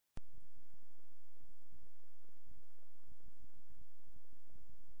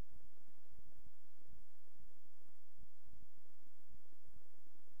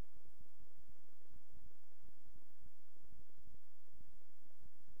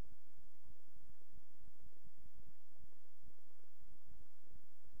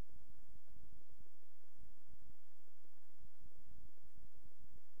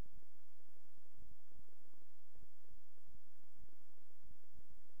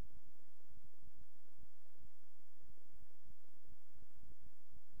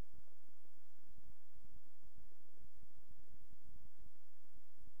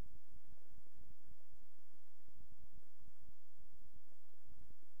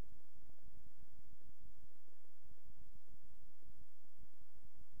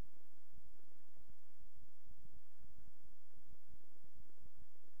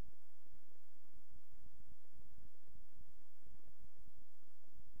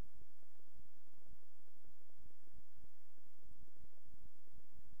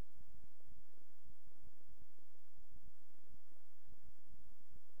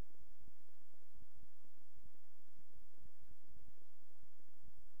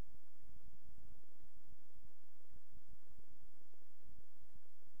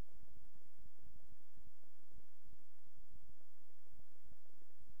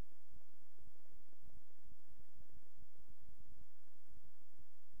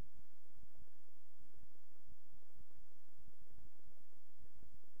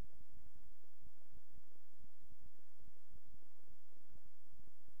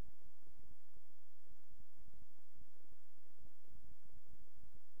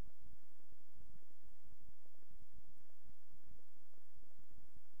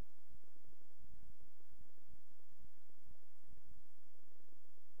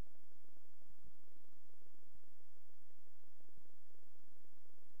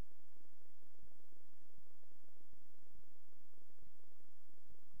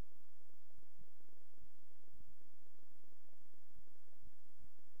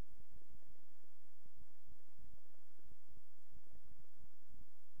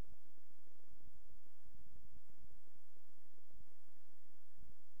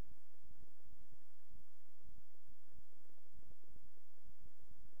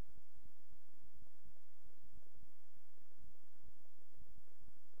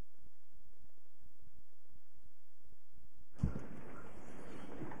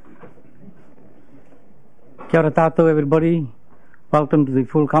Kia ora tātou, everybody. Welcome to the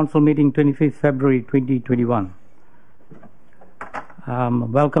full council meeting, 25th February 2021.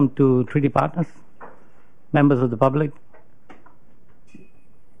 Welcome to treaty partners, members of the public,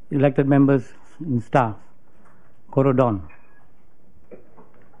 elected members and staff. Korodon.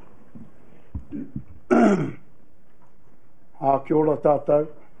 Kia ora tātou.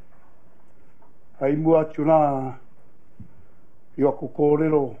 Hei mua tuna i aku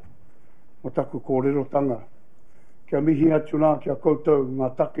kōrero, o taku kōrero tanga. Kia mihi atu nā kia koutou ngā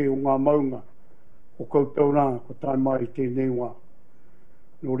take o ngā maunga o koutou nā ko tai mai tēnei wā.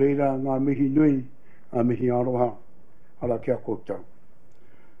 Nō reira ngā mihi nui, ngā mihi aroha, ala kia koutou.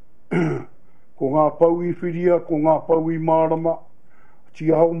 Ko ngā pau i whiria, ko ngā pau i mārama,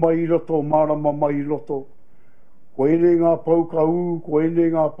 ti au mai i roto, mārama mai i roto. Ko ene ngā pau ka u, ko ene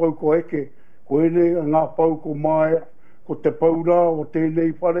ngā pau ko eke, ko ene ngā pau ko maia, ko te paura o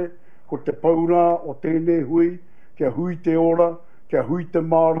tēnei whare, ko te paura o tēnei hui, kia hui te ora, kia hui te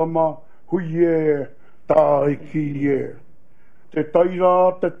mārama, hui e, tā ki e. Te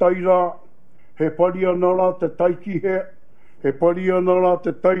taira, he pari anara te taiki he, he pari anara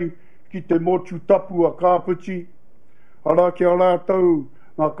te tai ki te motu tapu a Kāpiti. Ara kia rātau,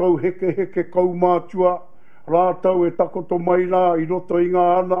 ngā kau heke kaumātua, rātau e takoto mai rā i roto i ngā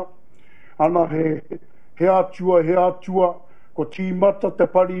ana. Ana he atua, ko tīmata te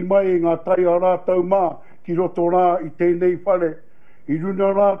pari mai ngā tai a rātau mā, ki roto rā i tēnei whare. I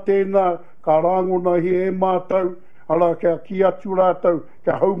runa rā tēnā, ka rāngona hi e mātau, ala kia ki atu rātau,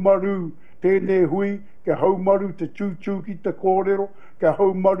 kia haumaru tēnei hui, kia haumaru te tūtū ki te kōrero, kia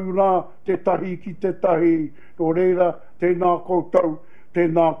haumaru rā te tahi ki te tahi. Nō reira, tēnā koutou,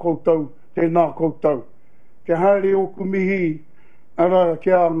 tēnā koutou, tēnā koutou. Kia haere oku mihi, ara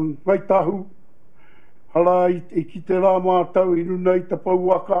kia waitahu, hala i ki te rā mātau, i runa i te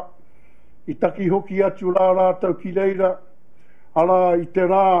pauaka, i taki hoki atu rā rātau ki reira, ala i te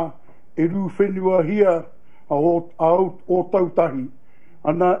rā e rū whenua hia o tautahi.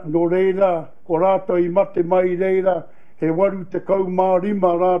 Ana no reira, ko rātau i mate mai reira, he waru te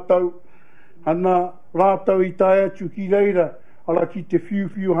kaumārima rātau, ana rātau i tae atu ki reira, ala ki te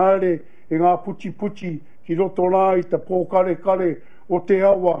whiu haere e ngā puti, ki roto rā i te pōkare o te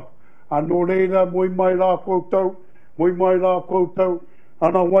awa. Ano reira, moi mai rā koutou,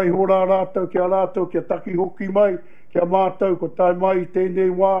 ana waihora rātau, kia taki hoki mai, kia mātau, ko tai mai tēnei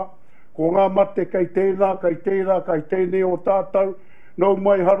wā, ko ngā mate kai tēnā, kai tēnei o tātou, nau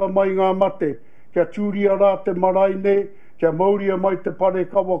mai hara mai ngā mate, kia tūria rā te maraine, kia mauria mai te pare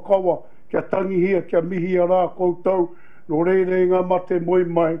kawa, kia tangihia, kia mihia rā koutou, no reire ngā mate moi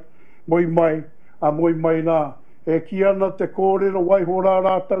mai rā. E ki ana te kōrero waihora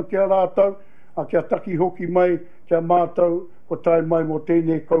rātau kia rātau, a kia taki hoki mai kia mātau, ko tai mai mo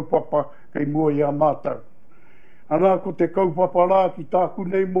tēnei kaupapa kei mua i a mātau. Ana ko te kaupapa rā ki tāku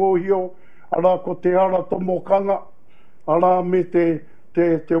nei mōhio, ana ko te ara tomokanga, ana me te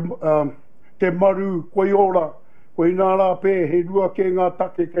maru koe ora, koe nā rā pē, he rua ke ngā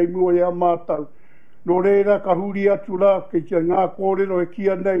take kei mua i a mātau. Nō reira ka huri atu rā, kei kia ngā kōrero e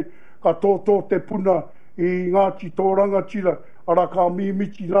kia nei, ka tōtō te puna, i Ngāti Tōranga tira, ara ka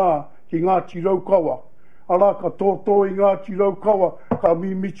mimiti rā ki Ngāti Raukawa. Ara ka tōtō i Ngāti Raukawa, ka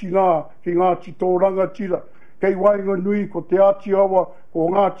mimiti rā ki Ngāti Tōranga tira. Kei wainga nui ko te ati awa, ko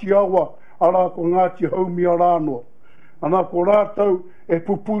Ngāti awa, ara ko Ngāti Haumia rānoa. Ana ko rātau e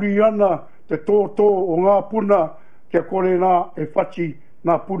pupuri ana te tōtō o ngā puna, kia kore rā e whachi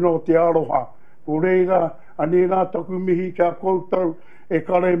ngā puna o te aroha. Ko reira, ane rā taku mihi kia koutou e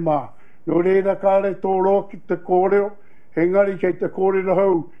kare mā. No reira kāre tōro ki te kōrero, he ngari kei te kōrero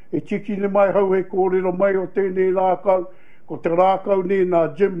hau, e tikine mai hau he kōrero mai o tēnei rākau, ko te rākau ne nā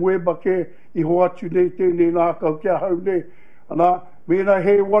Jim Weber ke i ho atu nei tēnei rākau kia hau ne. Ana, mena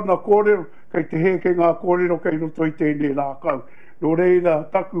he wana kōrero, kei te he ke ngā kōrero kei roto i tēnei rākau. No reira,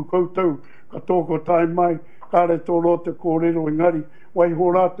 taku koutou, ka tōko tai mai, kāre tōro te kōrero e ngari,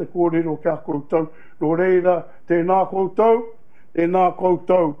 waihora te kōrero kia koutou. No reira, tēnā koutou,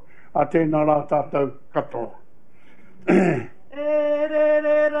 a tēnā rā tātou katoa.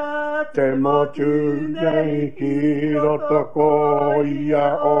 Te motu nei ki roto ko ia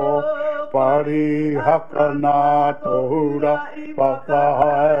o pari haka nā tohura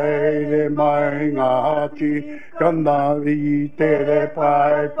whakahaere mai ngāti kana i tere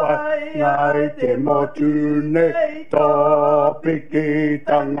pai ngai te motu nei tō piki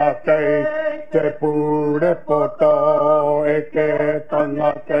tanga kei te pure poto e ke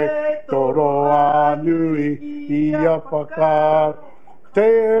tanga kei toro anui i a whaka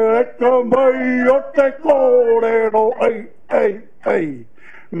te reka mai o te kōrero ei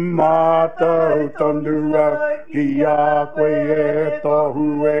Mātou tonua ki a koe e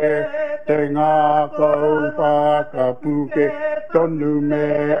tohu e te ngā kau whakapuke tonu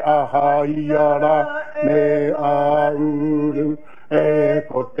me a haiara me a uru e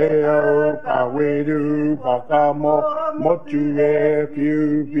ko te au ka weru whakamo motu e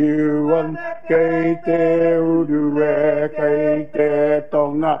piu piu an kei te uru e kei te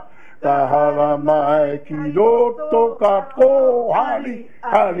tonga ka hala mai ki roto ka tō hari,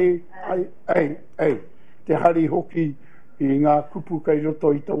 hari, ai, te hari hoki i ngā kupu kei roto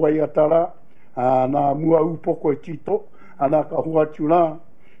i te waiatara, nā mua upoko e tito, ana ka huatu nā,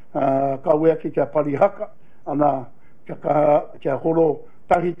 ka wea ki kia parihaka, ana kia horo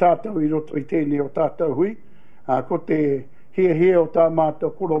tahi tātou i roto i tēnei o tātou hui, ko te hea o tā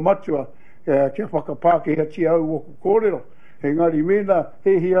mātou koro matua, kia whakapāke hea tia au oku kōrero, engari mena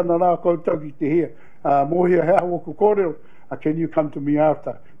he ana rā koutou ki te hea. Mohia hea woku kōrero. Can you come to me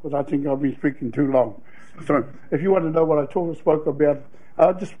after? Because I think I've been speaking too long. So if you want to know what I spoke about,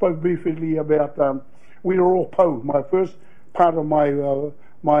 I just spoke briefly about we are all po. My first part of my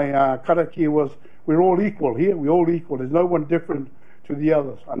karakia was we're all equal here. We're all equal. There's no one different to the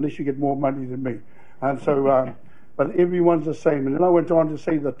others unless you get more money than me. And so, but everyone's the same. And then I went on to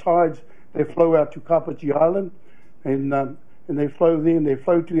say the tides, they flow out to Kāpiti Island. And they flow there, and they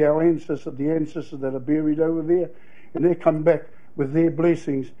flow to our ancestors, the ancestors that are buried over there, and they come back with their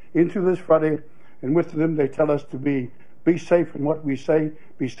blessings into this whare, and with them they tell us to be safe in what we say,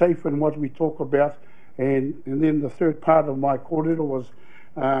 be safe in what we talk about, and then the third part of my kōrero was,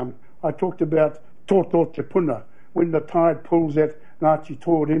 I talked about tō te puna, when the tide pulls at Ngāti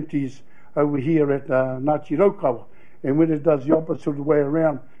Tō, it empties over here at Ngāti Raukawa, and when it does the opposite way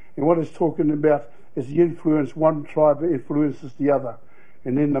around, and what it's talking about is the influence, one tribe influences the other.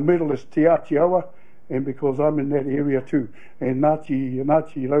 And in the middle is Te Atiawa, and because I'm in that area too. And Ngāti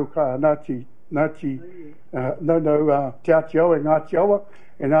Rauka, Te Atiawa and Ngāti Awa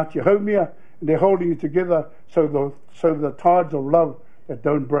and Ngāti Haumia, and they're holding it together so the tides of love that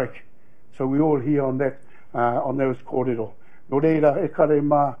don't break. So we all here on that, on those kōrero. Nō reira, e kare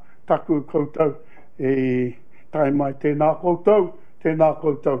mā taku koutou, e tai mai tēnā koutou.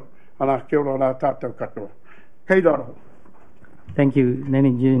 Thank you,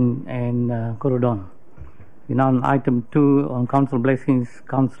 Nene Jin and Korodon. We're now on item 2 on council blessings.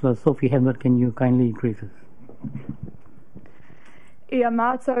 Councillor Sophie Helmut, can you kindly increase us? Ia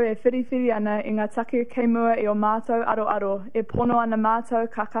mātou e whiriwhiri ana i ngā take keimua i o mātou aro, e pono ana mātou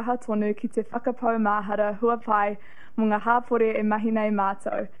ka kaha tonu ki te whakapau māhara hua pai mo ngā hāpore e mahi nei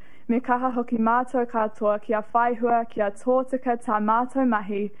mātou. Me kaha hoki mātou katoa kia whaihua kia tōtika tā mātou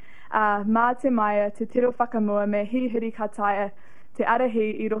mahi, mā te maia te tiro whakamua me hirihiri ka taia te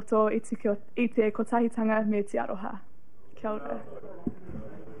arahi i roto i te kotahitanga me te aroha. Kia ora.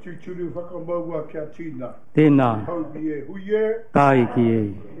 Tūturu whakamaua kia tīna. Tēnā. Haubi e huie. Kai ki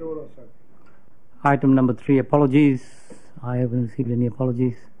e. Kia ora sa. Item number 3, apologies. I haven't received any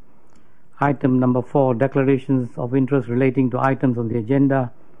apologies. Item number 4, declarations of interest relating to items on the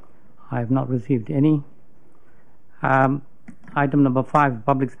agenda. I have not received any. Item number 5,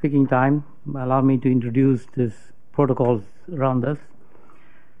 public speaking time. Allow me to introduce this protocols around us.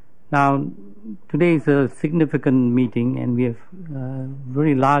 Now, today is a significant meeting and we have a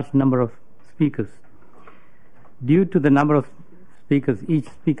very large number of speakers. Due to the number of speakers, each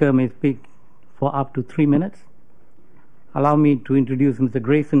speaker may speak for up to 3 minutes. Allow me to introduce Mr.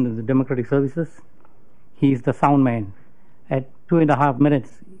 Grayson of the Democratic Services. He is the sound man. At 2.5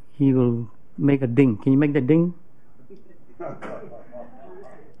 minutes, he will make a ding. Can you make the ding?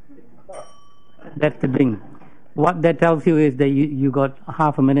 That's the ding. What that tells you is that you got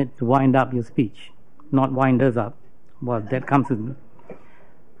half a minute to wind up your speech, not wind us up. Well, that comes with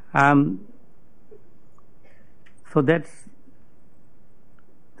so that's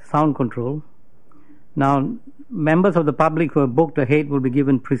sound control. Now, members of the public who have booked ahead will be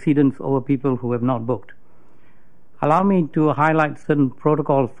given precedence over people who have not booked. Allow me to highlight certain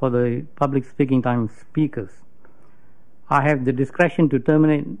protocols for the public speaking time speakers. I have the discretion to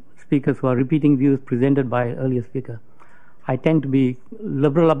terminate speakers who are repeating views presented by an earlier speaker. I tend to be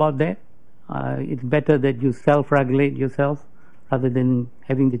liberal about that. It's better that you self-regulate yourself rather than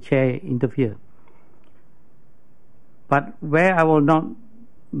having the chair interfere. But where I will not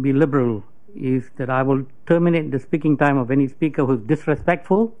be liberal is that I will terminate the speaking time of any speaker who is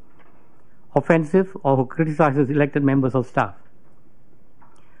disrespectful, offensive, or who criticizes elected members of staff.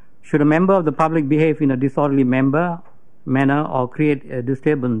 Should a member of the public behave in a disorderly manner or create a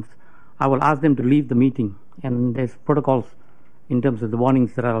disturbance, I will ask them to leave the meeting, and there's protocols in terms of the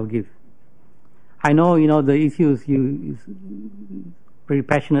warnings that I will give. I know, the issues you very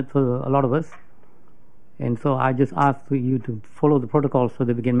passionate for a lot of us. And so I just ask you to follow the protocol so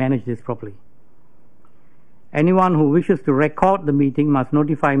that we can manage this properly. Anyone who wishes to record the meeting must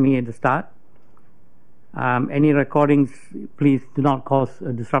notify me at the start. Any recordings, please do not cause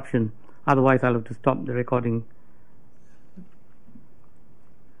a disruption. Otherwise, I'll have to stop the recording.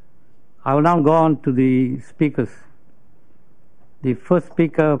 I will now go on to the speakers. The first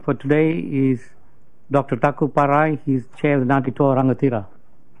speaker for today is Dr. Taku Parai. He's chair of the Ngāti Toa Rangatira.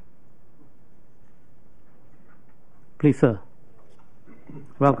 Please, sir.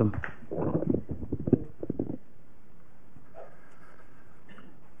 Welcome.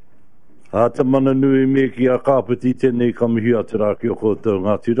 Te mana nui me ki a Kāpiti tēnei kamihi atara ki o koutou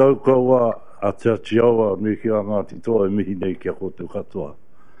Ngāti Raukawa, a te atiawa me ki a Ngāti Toa e mihi nei ki a koutou katoa.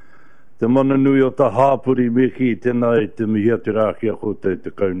 Te mana nui o ta hāpuri me ki tēnei te mihi atara ki a koutou te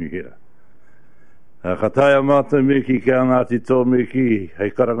kaunihira. Ka taia mātou me ki a Ngāti Toa me ki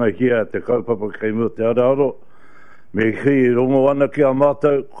hei karanga hia te kaupapa kei mua te araaro. Me ki rongo ana ki a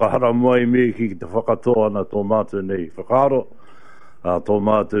mātou, ka hara mai me ki te whakatoa ana tō mātou nei whakaaro. Tō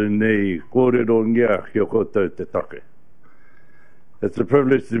mātou nei kōrero ngia ki o koutou te take. It's a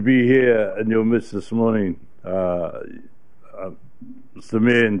privilege to be here in your midst this morning, Mr.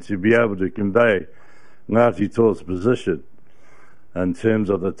 Mayor, and to be able to convey Ngāti Toa's position in terms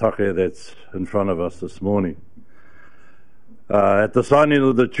of the take that's in front of us this morning. At the signing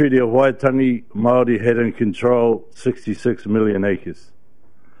of the Treaty of Waitangi, Māori had in control 66 million acres.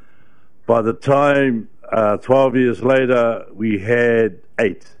 By the time 12 years later, we had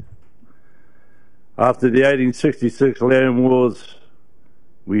 8. After the 1866 land wars,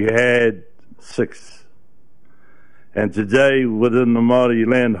 we had 6. And today, within the Māori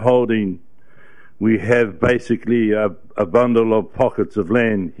land holding, we have basically a bundle of pockets of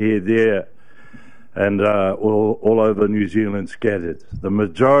land here, there, and all over New Zealand scattered. The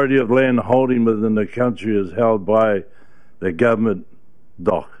majority of land holding within the country is held by the government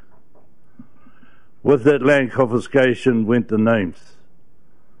DOC. With that land confiscation went the names.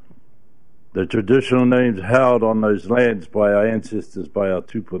 The traditional names held on those lands by our ancestors, by our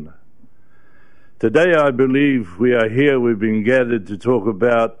tupuna. Today I believe we are here, we've been gathered to talk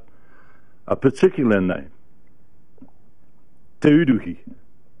about a particular name. Te Uruhi.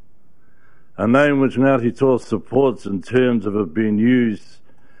 A name which Ngāti Toa supports in terms of it being used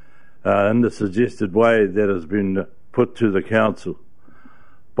in the suggested way that has been put to the council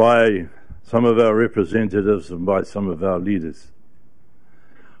by some of our representatives and by some of our leaders.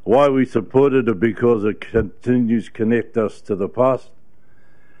 Why we support it is because it continues to connect us to the past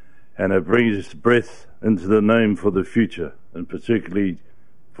and it brings breath into the name for the future, and particularly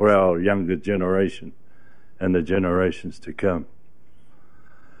for our younger generation and the generations to come.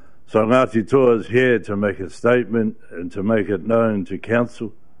 So Ngāti Toa is here to make a statement and to make it known to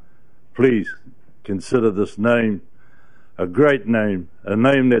council. Please consider this name a great name, a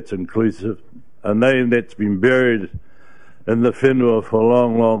name that's inclusive, a name that's been buried in the whenua for a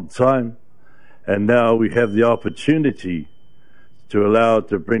long, long time, and now we have the opportunity to allow it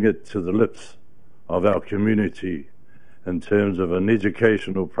to bring it to the lips of our community in terms of an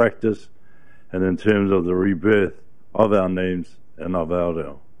educational practice and in terms of the rebirth of our names and of our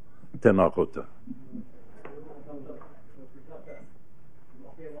reo. Tēnā koutou.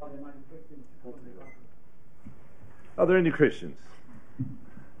 Are there any questions?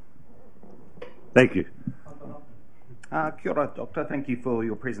 Thank you. Kia ora, Doctor. Thank you for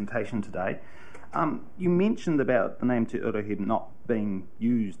your presentation today. You mentioned about the name Te Uruhi not being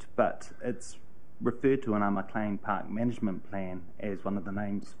used, but it's referred to in our McLean Park Management Plan as one of the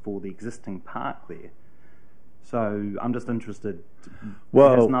names for the existing park there. So I'm just interested,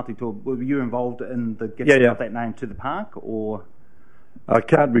 well, Ngāti Toa, were you involved in the giving of that name to the park, or? I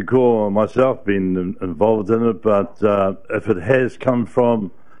can't recall myself being involved in it, but if it has come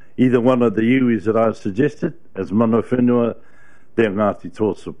from either one of the iwis that I've suggested as mana whenua, then Ngāti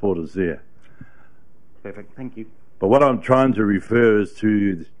Toa supporters there. Perfect, thank you. But what I'm trying to refer is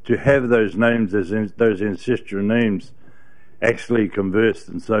to have those names, those ancestral names, actually conversed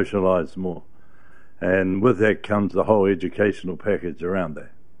and socialised more. And with that comes the whole educational package around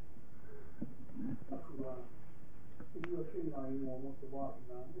that.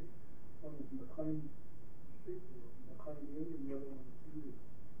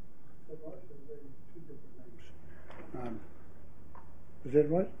 Is that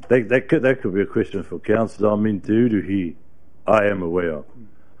right? That could be a question for council. I mean, Te Uruhi, I am aware of.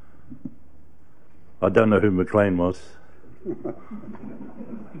 I don't know who McLean was.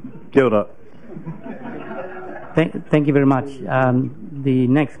 Kia ora. Thank you very much. The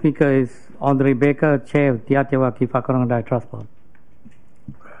next speaker is Andre Baker, Chair of Te Atiawa ki Whakarangadai Trust Board.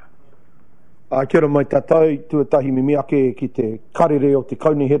 Kia ora mai tātou, tuatahi me mea ki te karere o te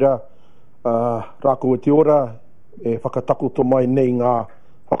kaunihera, rāko te ora, e whakatakoto mai nei ngā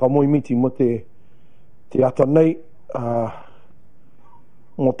whakamoimiti mo te ata nei,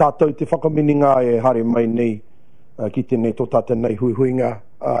 mō tātou te whakamininga e hare mai nei, ki te nei tō tātou nei huihuinga.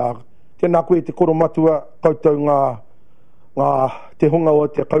 Tēnā koe te koromatua, koutou ngā te hunga o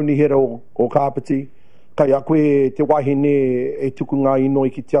te kaunihera o Kāpiti, kai a koe te wahine e tuku ngā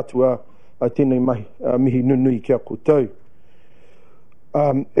inoi ki te atua, tēnei mihi nunui kia koutou.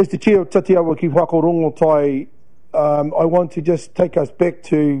 As the chair of Tatiawa ki Whakarongotai, I want to just take us back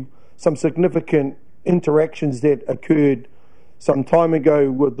to some significant interactions that occurred some time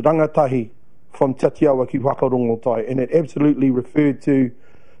ago with rangatahi from Tatiawa ki Whakarongotai, and it absolutely referred to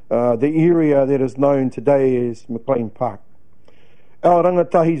the area that is known today as McLean Park. Our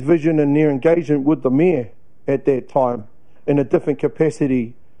rangatahi's vision and their engagement with the mayor at that time in a different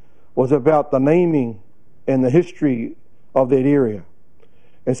capacity was about the naming and the history of that area.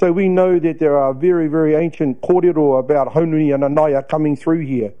 And so we know that there are very, very ancient kōrero about Haunui and Anaya coming through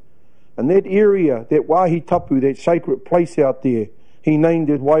here. And that area, that wāhi tapu, that sacred place out there, he named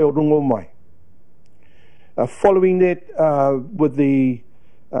it Waiorungo Mai. Following that, with the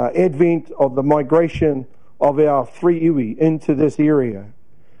advent of the migration of our three iwi into this area,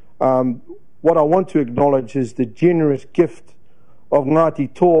 what I want to acknowledge is the generous gift of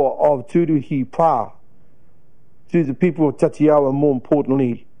Ngāti Toa of Turuhi Pā to the people of Tatiawa, more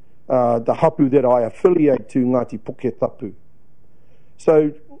importantly, the hapu that I affiliate to, Ngāti Poke Tapu.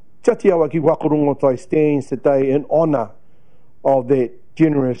 So Tatiawa ki Whakarongotai stands today in honour of that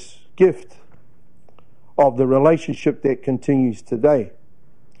generous gift, of the relationship that continues today,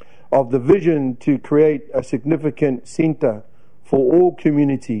 of the vision to create a significant centre for all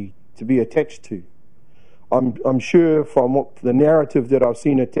community to be attached to. I'm sure from the narrative that I've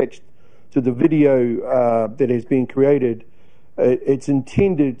seen attached to the video that has been created, it's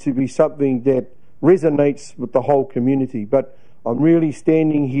intended to be something that resonates with the whole community. But I'm really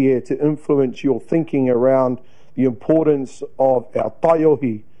standing here to influence your thinking around the importance of our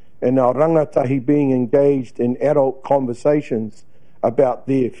taiohi and our rangatahi being engaged in adult conversations about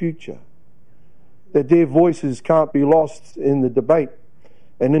their future. That their voices can't be lost in the debate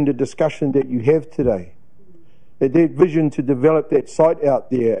and in the discussion that you have today. That vision to develop that site out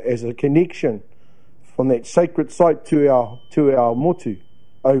there as a connection from that sacred site to our motu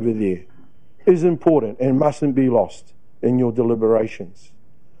over there is important and mustn't be lost in your deliberations.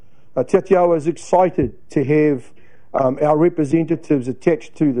 Tatiawa is excited to have our representatives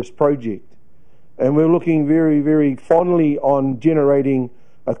attached to this project, and we're looking very, very fondly on generating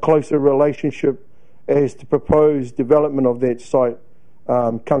a closer relationship as the proposed development of that site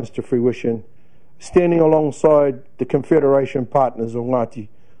comes to fruition, standing alongside the Confederation partners of Ngāti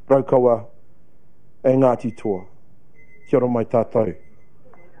Raukawa and Ngāti Toa. Kia ora mai tātou.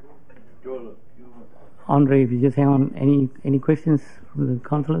 Andre, if you just hang on, any questions from the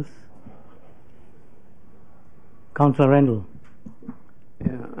councillors? Councillor Randall.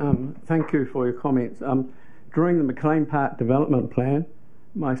 Yeah, thank you for your comments. During the McLean Park development plan,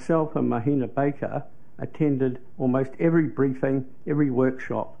 myself and Mahina Baker attended almost every briefing, every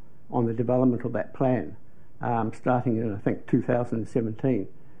workshop on the development of that plan, starting in, I think, 2017.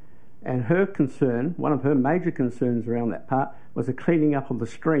 And her concern, one of her major concerns around that part, was the cleaning up of the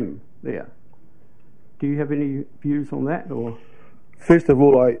stream there. Do you have any views on that? Or? First of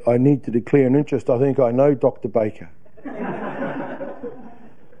all, I need to declare an interest. I think I know Dr. Baker.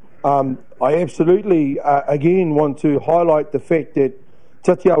 I absolutely, again, want to highlight the fact that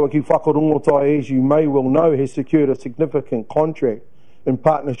Tatiawa ki Whakarongotai, as you may well know, has secured a significant contract in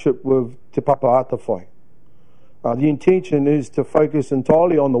partnership with Te Papa Atawhai. The intention is to focus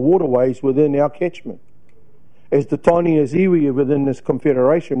entirely on the waterways within our catchment. As the tiniest iwi within this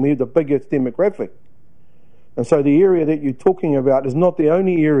confederation, we have the biggest demographic. And so the area that you're talking about is not the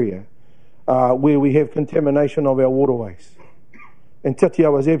only area where we have contamination of our waterways. And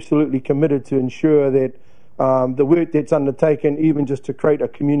Tatiawa is absolutely committed to ensure that the work that's undertaken, even just to create a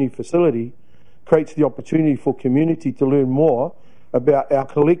community facility, creates the opportunity for community to learn more about our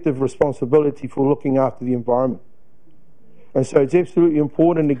collective responsibility for looking after the environment. And so it's absolutely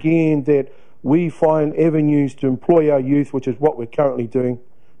important, again, that we find avenues to employ our youth, which is what we're currently doing,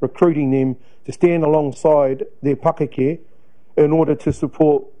 recruiting them to stand alongside their pakeke in order to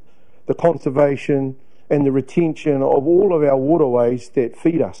support the conservation and the retention of all of our waterways that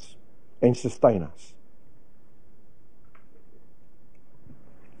feed us and sustain us.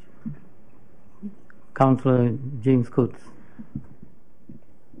 Councillor James Coates.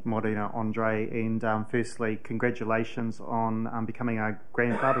 Morena, Andre, and firstly, congratulations on becoming a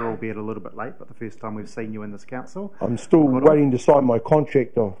grandfather, albeit a little bit late, but the first time we've seen you in this council. I'm still waiting to sign my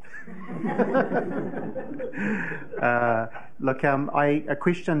contract off. Look, a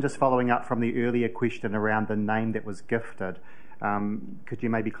question just following up from the earlier question around the name that was gifted. Could you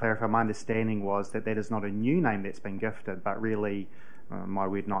maybe clarify? My understanding was that is not a new name that's been gifted, but really, my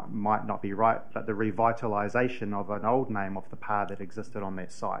word might not be right, but the revitalisation of an old name of the pa that existed on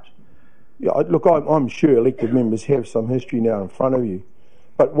that site. Yeah, look, I'm sure elected members have some history now in front of you,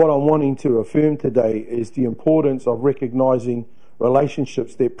 but what I'm wanting to affirm today is the importance of recognising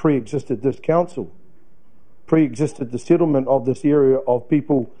relationships that pre-existed this council, pre-existed the settlement of this area of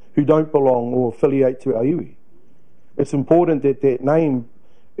people who don't belong or affiliate to our iwi. It's important that that name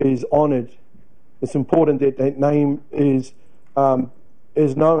is honoured. It's important that that name is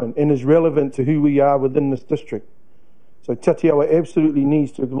known and is relevant to who we are within this district. So Tatiawa absolutely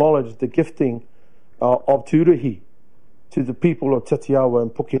needs to acknowledge the gifting of Tūruhi to the people of Tatiawa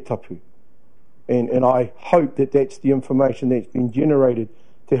and Puketapu. And I hope that that's the information that's been generated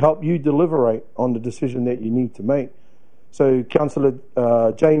to help you deliberate on the decision that you need to make. So, Councillor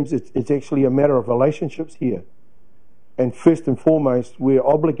James, it's actually a matter of relationships here. And first and foremost, we're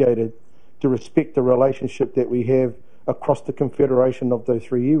obligated to respect the relationship that we have across the confederation of those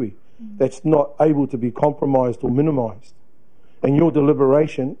three iwi. That's not able to be compromised or minimised. And your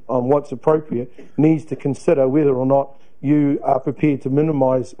deliberation on what's appropriate needs to consider whether or not you are prepared to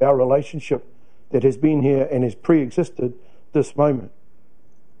minimise our relationship that has been here and has pre-existed this moment.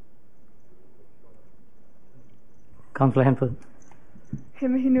 Councillor Hanford. He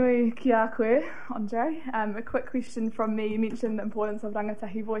mihi nui ki a koe, Andre. A quick question from me. You mentioned the importance of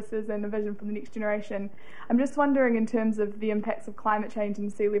rangatahi voices and a vision for the next generation. I'm just wondering, in terms of the impacts of climate change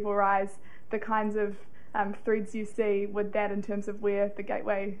and sea level rise, the kinds of threads you see with that in terms of where the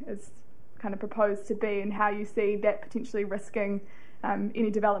gateway is kind of proposed to be, and how you see that potentially risking any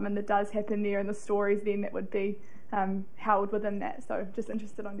development that does happen there, and the stories then that would be held within that. So just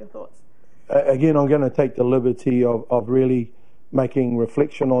interested on your thoughts. Again, I'm going to take the liberty of really making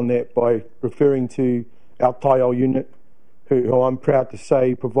reflection on that by referring to our Taiao unit, who I'm proud to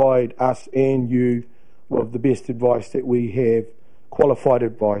say provide us and you with the best advice that we have, qualified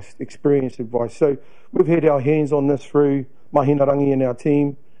advice, experienced advice. So we've had our hands on this through Mahinarangi and our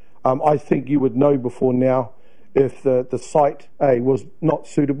team. I think you would know before now if the site was not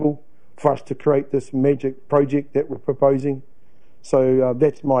suitable for us to create this magic project that we're proposing. So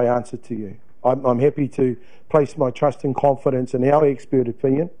that's my answer to you. I'm happy to place my trust and confidence in our expert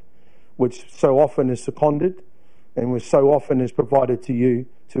opinion, which so often is seconded and which so often is provided to you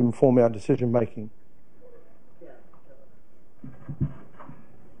to inform our decision making.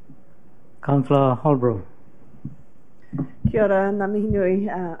 Councillor Holbrook. Kia ora, ngā mihi nui,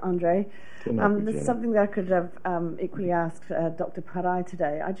 Andre. This is something that I could have equally asked Dr. Parai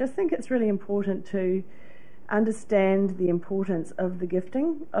today. I just think it's really important to understand the importance of the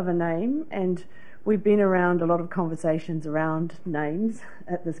gifting of a name, and we've been around a lot of conversations around names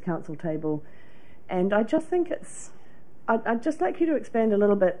at this council table, and I just think I'd just like you to expand a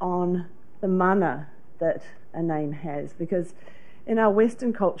little bit on the mana that a name has, because in our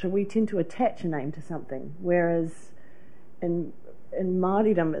Western culture we tend to attach a name to something, whereas in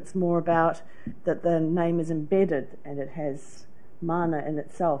Māoridom it's more about that the name is embedded and it has mana in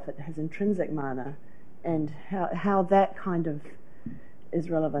itself, it has intrinsic mana, and how that kind of is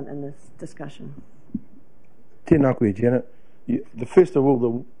relevant in this discussion. Tēnā koe, Janet. First of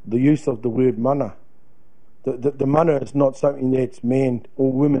all, the use of the word mana. The mana is not something that's man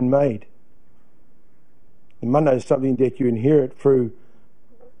or woman made. The mana is something that you inherit through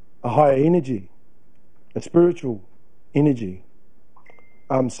a higher energy, a spiritual energy.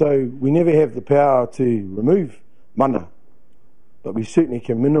 So we never have the power to remove mana, but we certainly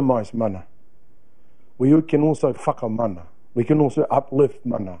can minimise mana. We can also whakamana. We can also uplift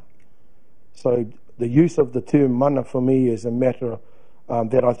mana. So the use of the term mana for me is a matter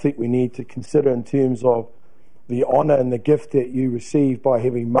that I think we need to consider in terms of the honour and the gift that you receive by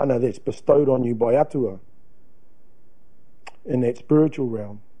having mana that's bestowed on you by atua in that spiritual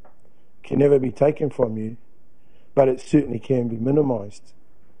realm. Can never be taken from you, but it certainly can be minimised.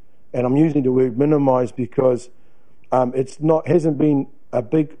 And I'm using the word minimised because hasn't been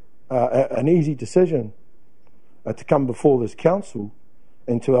an easy decision to come before this council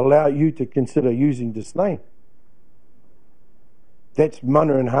and to allow you to consider using this name. That's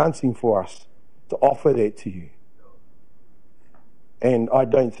mana enhancing for us to offer that to you. And I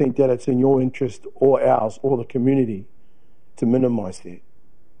don't think that it's in your interest or ours or the community to minimise that.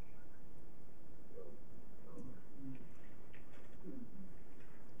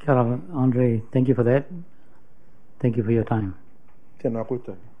 Kia ora, Andre, thank you for that. Thank you for your time. Tēnā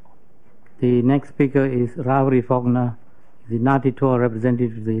koutou. The next speaker is Rawiri Faulkner, the Ngāti Toa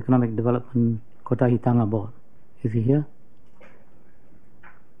representative of the Economic Development Kotahitanga Board. Is he here?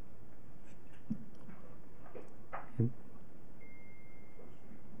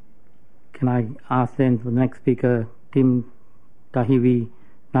 Can I ask then for the next speaker, Tim Tahiwi,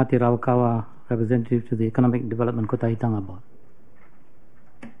 Ngāti Rawakawa, representative to the Economic Development Kotahitanga Board.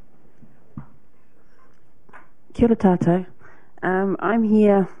 Kia ora tātou. I'm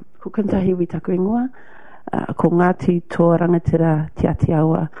here ko Tahiwi taku ingoa, ko Ngāti Toa Rangatira Te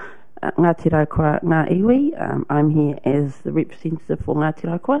Atiawa, Ngāti Raukawa Ngā Iwi. I'm here as the representative for Ngāti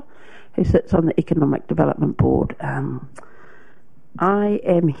Raukawa, who sits on the Economic Development Board. I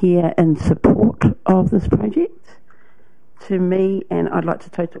am here in support of this project. To me, and I'd like to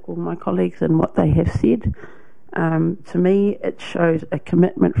tautoko all my colleagues and what they have said, to me it shows a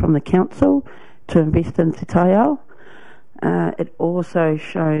commitment from the Council to invest in Te Taiao. It also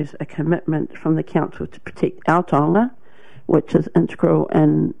shows a commitment from the Council to protect our taonga, which is integral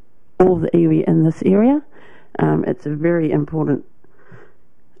in all the iwi in this area. It's a very important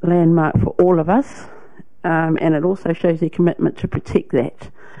landmark for all of us, and it also shows their commitment to protect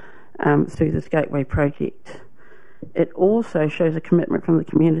that through this Gateway project. It also shows a commitment from the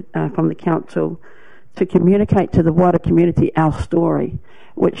community, from the Council, to communicate to the wider community our story,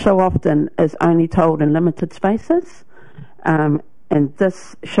 which so often is only told in limited spaces. And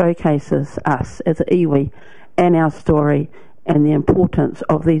this showcases us as a iwi and our story and the importance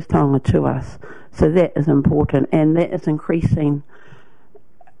of these taonga to us. So that is important, and that is increasing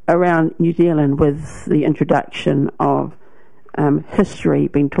around New Zealand with the introduction of history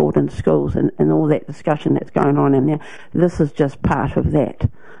being taught in schools and all that discussion that's going on in there. This is just part of that.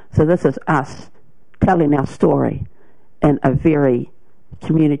 So this is us telling our story in a very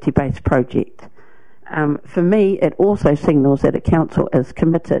community-based project. For me, it also signals that the Council is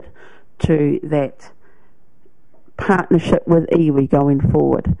committed to that partnership with iwi going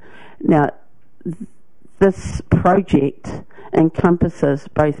forward. Now, this project encompasses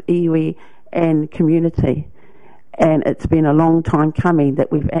both iwi and community, and it's been a long time coming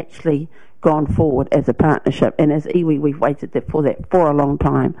that we've actually gone forward as a partnership, and as iwi we've waited for that for a long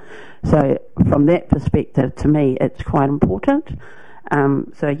time. So from that perspective, to me, it's quite important.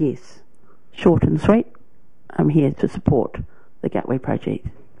 So yes, short and sweet, I'm here to support the Gateway project.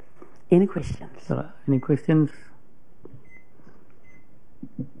 Any questions? Any questions?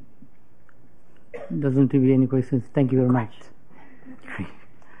 Doesn't seem to be any questions. Thank you very much.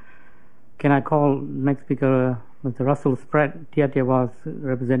 Can I call next speaker, Mr. Russell Spratt, Te Atiawa's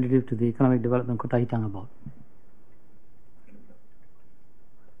representative to the Economic Development Kotahitanga Board.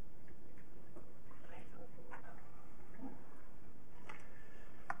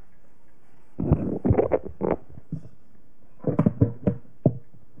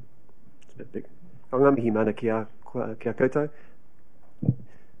 Ngā mana kia koutou.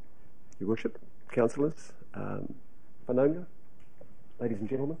 Your Worship, councillors, whanaunga, ladies and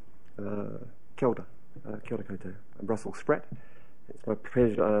gentlemen, kia ora koutou. I'm Russell Spratt. It's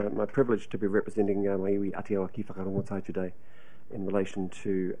my privilege to be representing my iwi Atiawa ki whakarongotai today in relation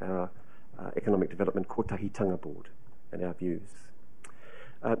to our Economic Development Kotahitanga Board and our views.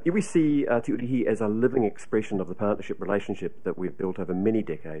 We see Te Urihi as a living expression of the partnership relationship that we've built over many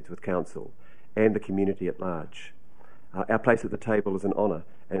decades with Council and the community at large. Our place at the table is an honour,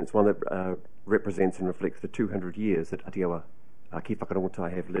 and it's one that represents and reflects the 200 years that Atiawa ki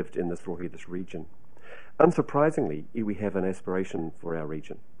whakarongotai have lived in this rohe, this region. Unsurprisingly, we have an aspiration for our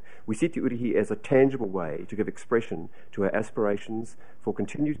region. We see Te Urihi as a tangible way to give expression to our aspirations for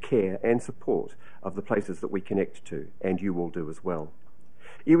continued care and support of the places that we connect to, and you will do as well.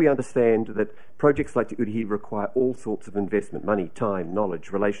 We understand that projects like Te Urihi require all sorts of investment, money, time,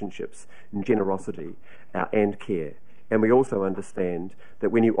 knowledge, relationships, and generosity, and care. And we also understand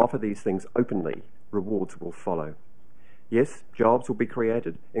that when you offer these things openly, rewards will follow. Yes, jobs will be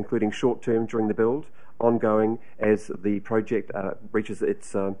created, including short-term during the build, ongoing as the project reaches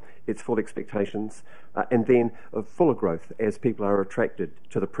its full expectations, and then fuller growth as people are attracted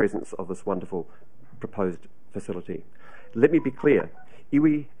to the presence of this wonderful proposed facility. Let me be clear.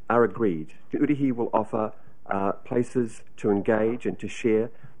 Iwi are agreed. Te Urihi will offer places to engage and to share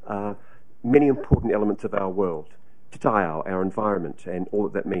many important elements of our world. Te Taiao, our environment and all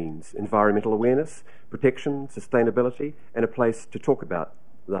that means. Environmental awareness, protection, sustainability, and a place to talk about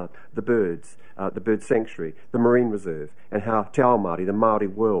the birds, the bird sanctuary, the marine reserve, and how Te Ao Māori, the Māori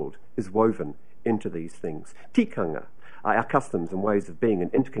world, is woven into these things. Tikanga, our customs and ways of being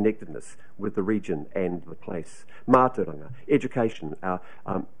and interconnectedness with the region and the place. Mātauranga, education, our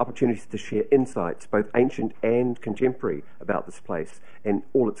opportunities to share insights, both ancient and contemporary, about this place and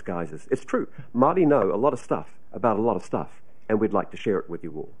all its guises. It's true, Māori know a lot of stuff about a lot of stuff, and we'd like to share it with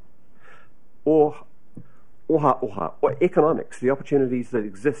you all. Or economics, the opportunities that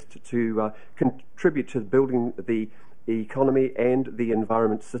exist to contribute to building the economy and the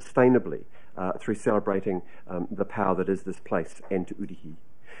environment sustainably through celebrating the power that is this place and Te Urihi.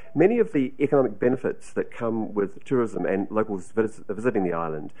 Many of the economic benefits that come with tourism and locals visiting the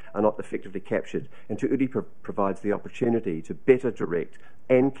island are not effectively captured, and Te Urihi provides the opportunity to better direct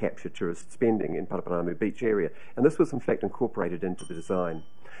and capture tourist spending in Paraparaumu Beach area, and this was in fact incorporated into the design.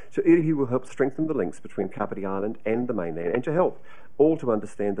 Te Urihi will help strengthen the links between Kāpiti Island and the mainland, and to help all to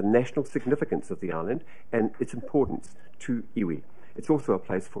understand the national significance of the island and its importance to iwi. It's also a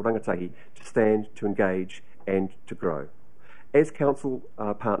place for rangatahi to stand, to engage and to grow. As Council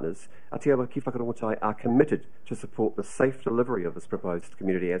partners, Aotearoa ki Whakarongotai are committed to support the safe delivery of this proposed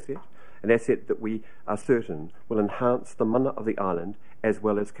community asset, an asset that we are certain will enhance the mana of the island as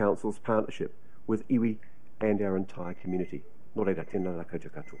well as Council's partnership with iwi and our entire community. Nō reira, tēnā rā koutou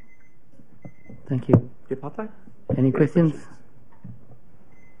katoa. Thank you. Te pātai? Any questions?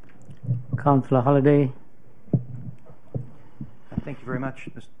 Councillor Halliday. Thank you very much.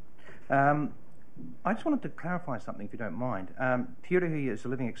 I just wanted to clarify something, if you don't mind. Te Urihi is a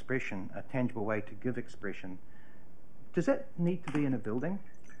living expression, a tangible way to give expression. Does that need to be in a building?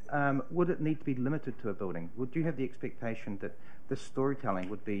 Would it need to be limited to a building? Would you have the expectation that this storytelling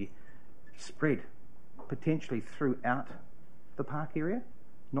would be spread potentially throughout the park area,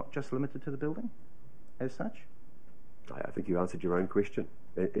 not just limited to the building as such? I think you answered your own question.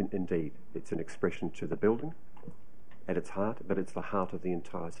 Indeed, it's an expression to the building at its heart, but it's the heart of the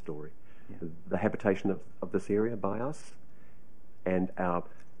entire story. Yeah. The habitation of this area by us and our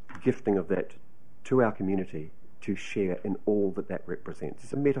gifting of that to our community to share in all that that represents.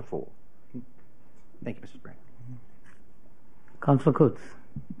 It's a metaphor. Thank you, Mrs. Brown. Councillor Coates.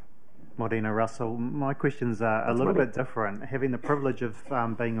 Morena Russell, my questions are a little bit different. Having the privilege of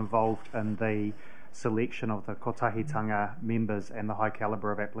being involved in the selection of the kotahitanga members and the high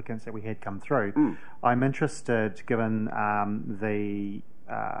calibre of applicants that we had come through, I'm interested, given the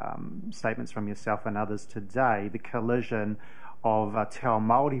statements from yourself and others today, the collision of a Te Ao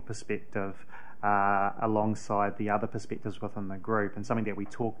Māori perspective alongside the other perspectives within the group, and something that we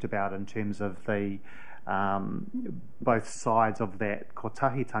talked about in terms of the both sides of that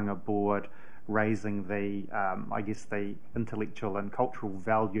kotahitanga board raising the, I guess, the intellectual and cultural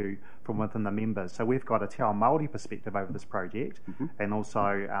value from within the members. So we've got a Te Ao Māori perspective over this project, and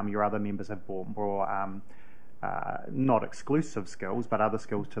also your other members have brought more not exclusive skills, but other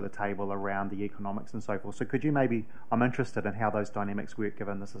skills to the table around the economics and so forth. So could you maybe, I'm interested in how those dynamics work,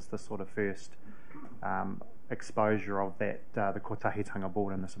 given this is the sort of first exposure of that, the kotahitanga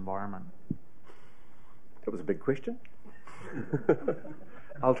board in this environment. That was a big question.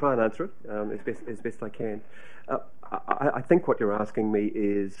 I'll try and answer it as best I can. I think what you're asking me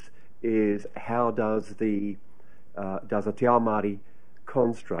is how does does a Te Ao Māori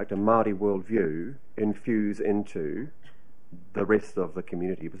construct, a Māori worldview, infuse into the rest of the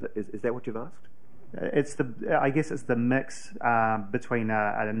community? Is that what you've asked? I guess it's the mix between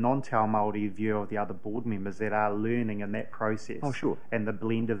a non-Te Ao Māori view of the other board members that are learning in that process. Oh, sure. And the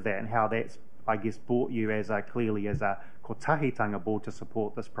blend of that, and how that's, I guess, brought you clearly as a kotahitanga board to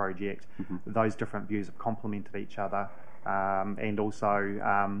support this project. Those different views have complemented each other, and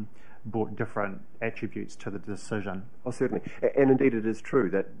also brought different attributes to the decision. Oh, certainly. And indeed it is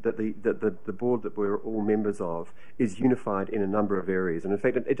true that the board that we're all members of is unified in a number of areas. And in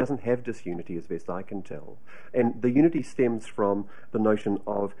fact, it doesn't have disunity as best I can tell. And the unity stems from the notion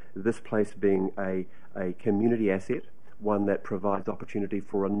of this place being a community asset, one that provides opportunity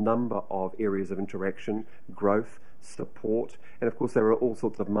for a number of areas of interaction, growth, support, and of course there are all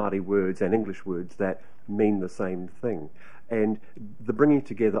sorts of Māori words and English words that mean the same thing. And the bringing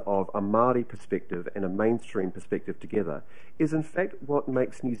together of a Māori perspective and a mainstream perspective together is in fact what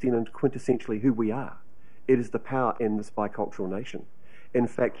makes New Zealand quintessentially who we are. It is the power in this bicultural nation. In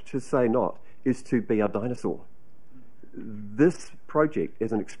fact, to say not is to be a dinosaur. This project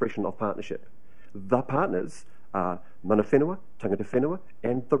is an expression of partnership. The partners are mana whenua, tangata whenua,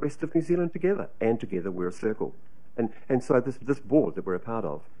 and the rest of New Zealand together. And together we're a circle. And so this board that we're a part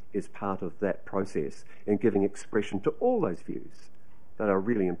of is part of that process in giving expression to all those views that are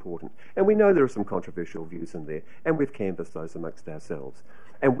really important. And we know there are some controversial views in there, and we've canvassed those amongst ourselves.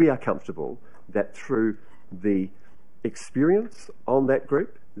 And we are comfortable that through the experience on that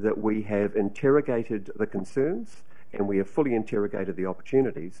group, that we have interrogated the concerns and we have fully interrogated the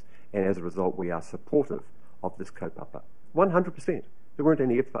opportunities, and as a result we are supportive of this kaupapa. 100%. There weren't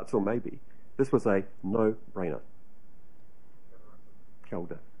any ifs, buts or maybe. This was a no-brainer. Kia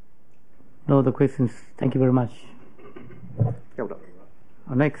ora. No other questions. Thank you very much. Kia ora.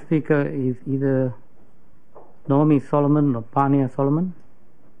 Our next speaker is either Naomi Solomon or Pania Solomon.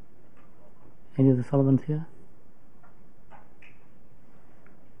 Any of the Solomons here?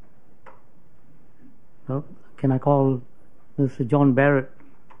 No? Can I call Mr. John Barrett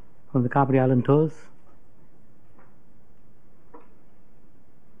from the Kāpiti Island Tours?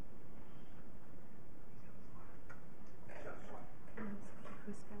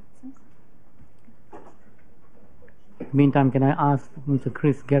 Meantime, can I ask Mr.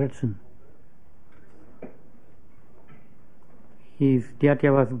 Chris Gerritsen? He's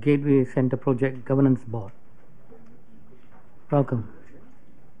Tiatiawa's Gateway Centre Project Governance Board. Welcome.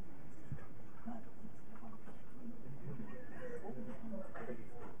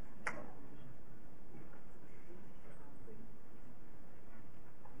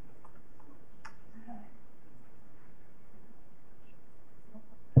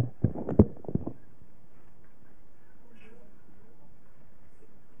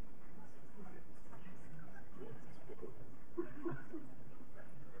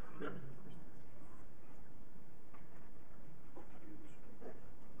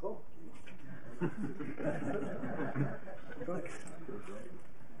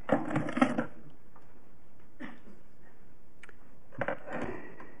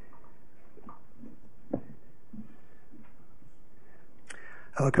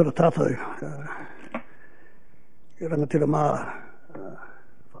 Kia ora tātou, e rangatira mā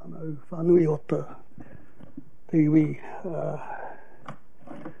whānui o te iwi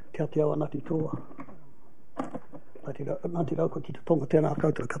Te Atiawa Ngāti Toa, Ngāti Rauko ki te tonga tēnā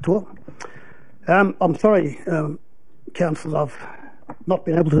koutou katoa. I'm sorry, Councillors, I've not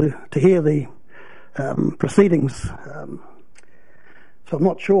been able to hear the proceedings, so I'm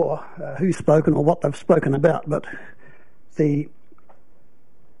not sure who's spoken or what they've spoken about, but the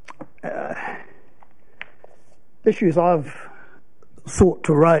issues I've sought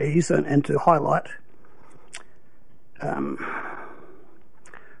to raise and to highlight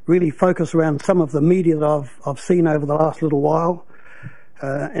really focus around some of the media that I've seen over the last little while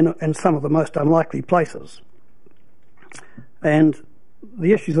in some of the most unlikely places. And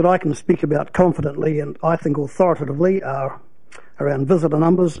the issues that I can speak about confidently and I think authoritatively are around visitor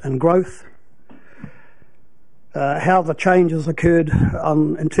numbers and growth, how the changes occurred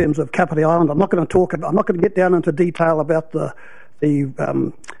in terms of Kāpiti Island. I'm not going to get down into detail about the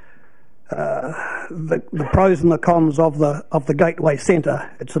pros and the cons of the Gateway Centre.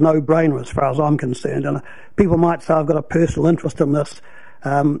 It's a no-brainer as far as I'm concerned. And people might say I've got a personal interest in this.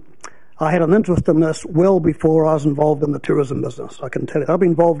 I had an interest in this well before I was involved in the tourism business. I can tell you, I've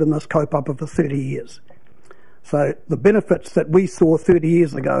been involved in this kaupapa for 30 years. So the benefits that we saw 30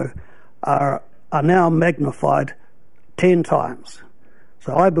 years ago are now magnified 10 times.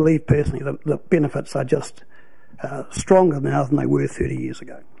 So I believe personally that the benefits are just stronger now than they were 30 years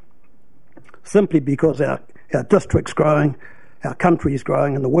ago. Simply because our district's growing, our country's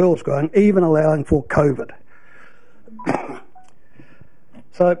growing and the world's growing, even allowing for COVID.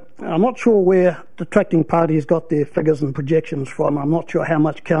 So I'm not sure where detracting parties got their figures and projections from. I'm not sure how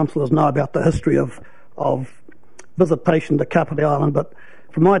much councillors know about the history of visitation to Kāpiti Island, but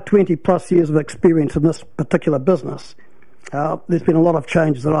from my 20 plus years of experience in this particular business, there's been a lot of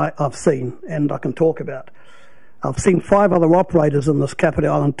changes that I've seen and I can talk about. I've seen 5 other operators in this Kāpiti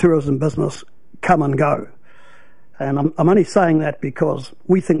Island tourism business come and go. And I'm only saying that because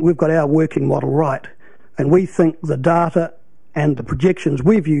we think we've got our working model right. And we think the data and the projections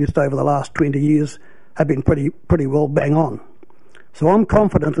we've used over the last 20 years have been pretty well bang on. So I'm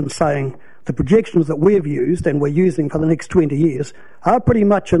confident in saying the projections that we've used and we're using for the next 20 years are pretty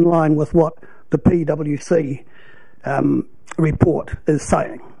much in line with what the PwC report is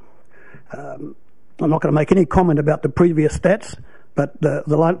saying. I'm not going to make any comment about the previous stats, but the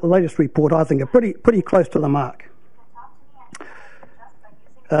latest report I think are pretty close to the mark.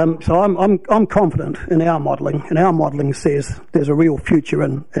 So I'm confident in our modelling, and our modelling says there's a real future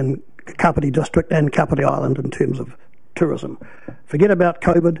in Kāpiti District and Kāpiti Island in terms of tourism. Forget about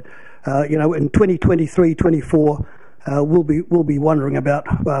COVID. In 2023-24, we'll be wondering about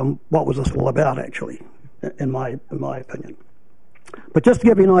what was this all about, actually, in my opinion. But just to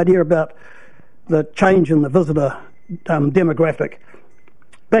give you an idea about the change in the visitor demographic,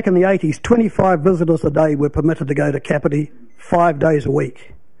 back in the 80s, 25 visitors a day were permitted to go to Kāpiti 5 days a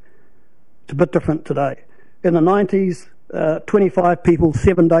week. It's a bit different today. In the 90s, 25 people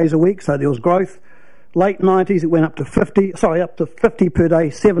 7 days a week, so there was growth. late 90s it went up to 50 per day,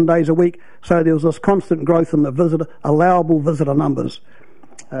 7 days a week. So there was this constant growth in the allowable visitor numbers.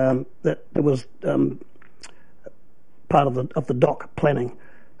 That was part of the dock planning.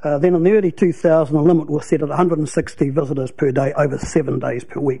 Then in the early 2000s, the limit was set at 160 visitors per day over 7 days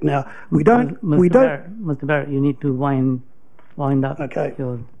per week. Now Mr. Barrett, you need to wind up. Okay.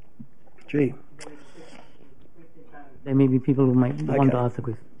 Gee. There may be people who might want to ask a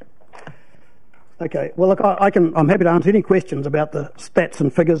question. Okay. Well, look, I'm happy to answer any questions about the stats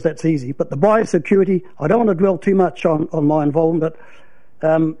and figures. That's easy. But the biosecurity, I don't want to dwell too much on my involvement, but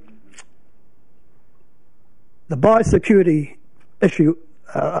the biosecurity issue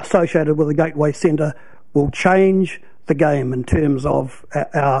associated with the Gateway Centre will change the game in terms of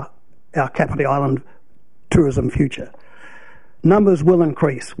our Kāpiti Island tourism future. Numbers will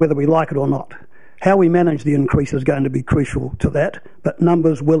increase, whether we like it or not. How we manage the increase is going to be crucial to that, but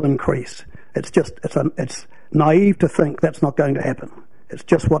numbers will increase. It's naive to think that's not going to happen. It's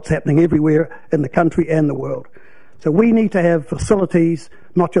just what's happening everywhere in the country and the world. So we need to have facilities,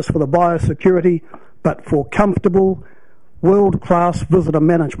 not just for the biosecurity, but for comfortable, world-class visitor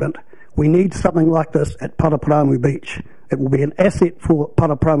management. We need something like this at Paraparaumu Beach. It will be an asset for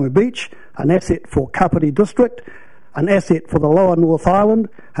Paraparaumu Beach, an asset for Kāpiti District, an asset for the Lower North Island,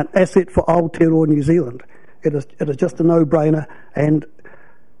 an asset for Aotearoa New Zealand. It is just a no-brainer, and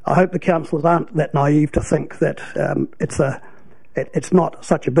I hope the councillors aren't that naive to think that it's not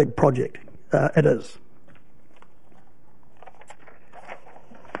such a big project. It is.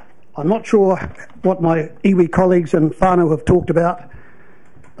 I'm not sure what my iwi colleagues in whānau have talked about,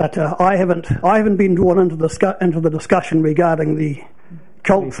 but I haven't been drawn into the discussion regarding the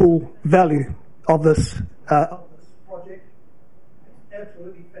cultural value of this project. It's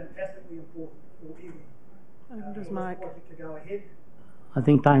absolutely fantastically important for iwi. Does Mike project to go ahead. I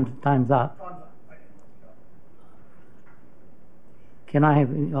think time's up. Can I have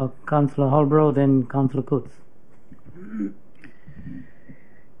Councillor Holbrook, then Councillor Coates?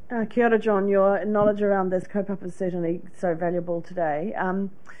 Kia ora, John. Your knowledge around this kaupapa is certainly so valuable today.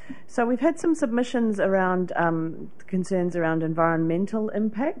 So we've had some submissions around concerns around environmental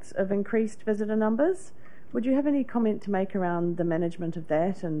impacts of increased visitor numbers. Would you have any comment to make around the management of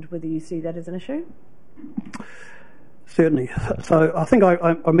that and whether you see that as an issue? Certainly. So I think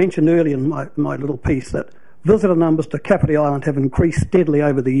I mentioned earlier in my little piece that visitor numbers to Kāpiti Island have increased steadily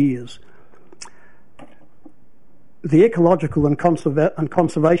over the years. The ecological and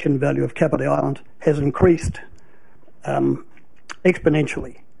conservation value of Kāpiti Island has increased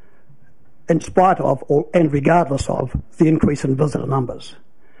exponentially in spite of and regardless of the increase in visitor numbers.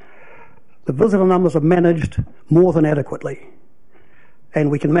 The visitor numbers are managed more than adequately, and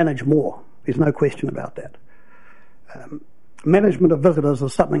we can manage more. There's no question about that. Management of visitors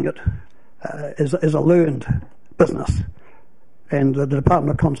is something that is a learned business, and the Department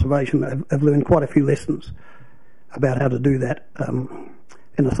of Conservation have learned quite a few lessons about how to do that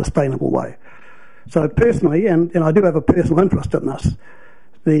in a sustainable way. So personally, and I do have a personal interest in this,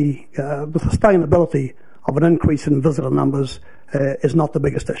 the sustainability of an increase in visitor numbers is not the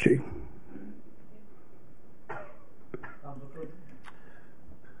biggest issue.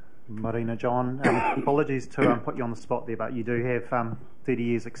 Marina, John, apologies to put you on the spot there, but you do have 30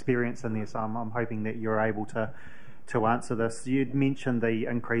 years experience in there, so I'm hoping that you're able to answer this. You'd mentioned the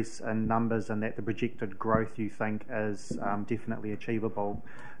increase in numbers and that the projected growth you think is definitely achievable.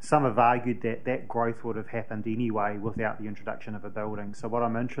 Some have argued that that growth would have happened anyway without the introduction of a building. So what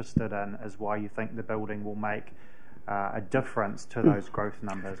I'm interested in is why you think the building will make a difference to those growth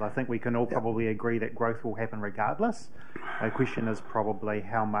numbers. I think we can all probably agree that growth will happen regardless. The question is probably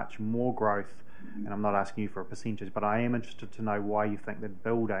how much more growth, and I'm not asking you for a percentage, but I am interested to know why you think the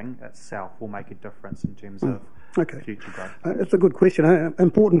building itself will make a difference in terms of future growth. It's a good question, an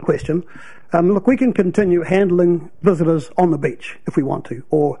important question. Look, we can continue handling visitors on the beach if we want to,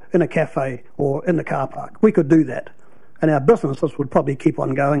 or in a cafe, or in the car park. We could do that. And our businesses would probably keep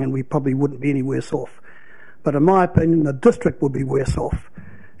on going and we probably wouldn't be any worse off. But in my opinion, the district would be worse off.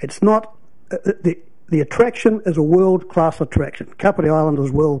 It's not, the attraction is a world-class attraction. Kāpiti Island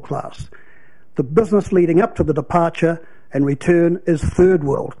is world-class. The business leading up to the departure and return is third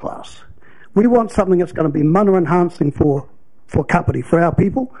world-class. We want something that's going to be mana enhancing for Kāpiti, for our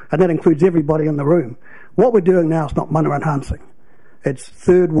people, and that includes everybody in the room. What we're doing now is not mana enhancing. It's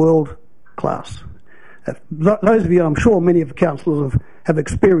third world class. Those of you, I'm sure many of the councillors have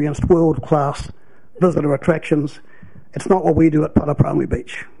experienced world-class visitor attractions. It's not what we do at Paraparaumu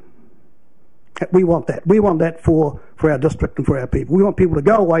Beach. We want that. We want that for our district and for our people. We want people to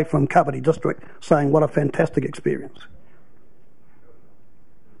go away from Kāpiti District saying, what a fantastic experience.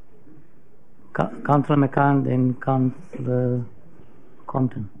 Councillor McCann, then Councillor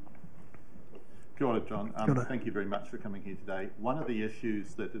Compton. Kia ora, John. Thank you very much for coming here today. One of the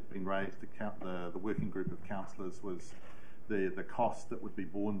issues that had been raised to the working group of councillors was the cost that would be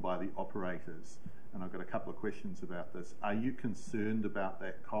borne by the operators. And I've got a couple of questions about this. Are you concerned about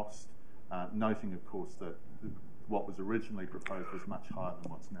that cost, noting, of course, that what was originally proposed was much higher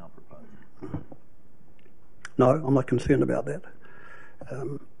than what's now proposed? No, I'm not concerned about that.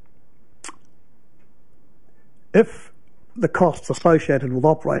 If the costs associated with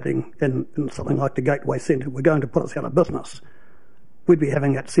operating in something like the Gateway Centre were going to put us out of business, we'd be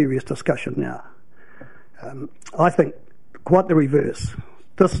having that serious discussion now. I think quite the reverse.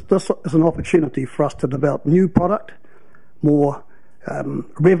 This is an opportunity for us to develop new product, more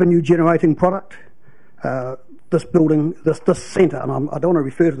revenue-generating product. This building, this centre, and I don't want to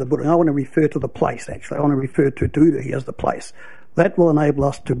refer to the building, I want to refer to the place, actually. I want to refer to Tūruhi as the place. That will enable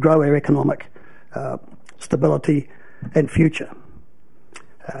us to grow our economic stability and future.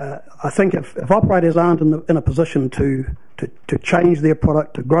 I think if operators aren't in a position to change their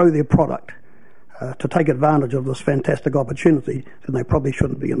product, to grow their product, to take advantage of this fantastic opportunity, then they probably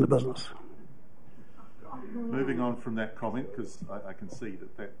shouldn't be in the business. Moving on from that comment, because I can see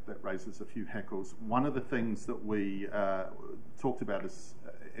that raises a few hackles. One of the things that we talked about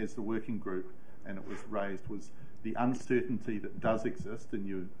as the working group, and it was raised, was the uncertainty that does exist,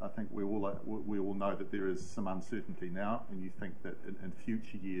 and I think we all know that there is some uncertainty now, and you think that in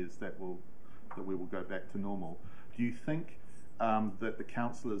future years that we will go back to normal. Do you think that the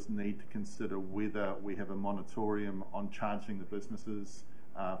councillors need to consider whether we have a moratorium on charging the businesses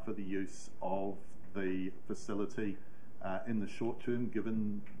for the use of the facility in the short term,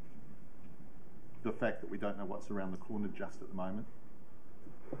 given the fact that we don't know what's around the corner just at the moment?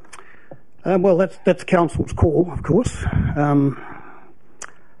 Well, that's council's call, of course.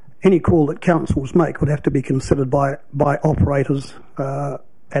 Any call that councils make would have to be considered by operators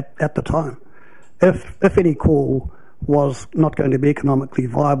at the time. If any call was not going to be economically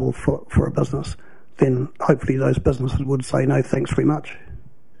viable for a business, then hopefully those businesses would say no thanks very much.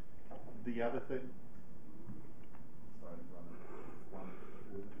 The other thing,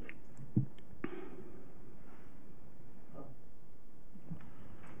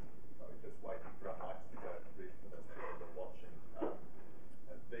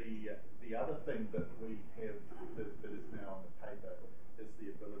 the other thing that we have that is now on the paper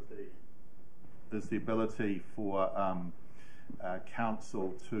is the ability for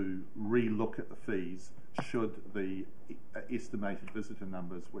council to re-look at the fees should the estimated visitor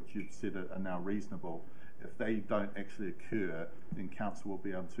numbers, which you've said are now reasonable, if they don't actually occur, then council will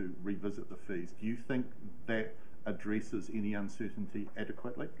be able to revisit the fees. Do you think that addresses any uncertainty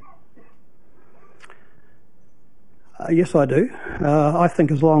adequately? Yes, I do. I think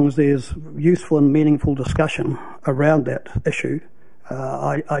as long as there's useful and meaningful discussion around that issue,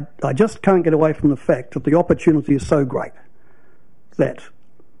 I just can't get away from the fact that the opportunity is so great that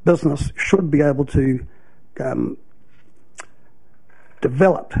business should be able to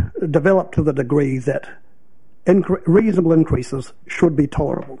develop to the degree that reasonable increases should be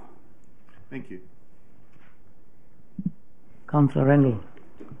tolerable. Thank you. Councillor Randall.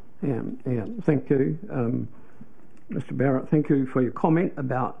 Yeah, thank you. Mr. Barrett, thank you for your comment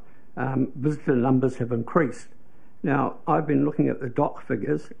about visitor numbers have increased. Now, I've been looking at the DOC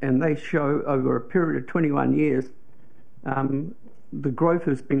figures, and they show over a period of 21 years, the growth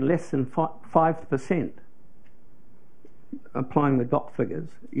has been less than 5%, applying the DOC figures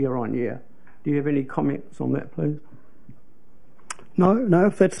year on year. Do you have any comments on that, please? No.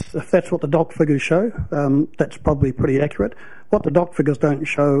 If that's what the DOC figures show, that's probably pretty accurate. What the DOC figures don't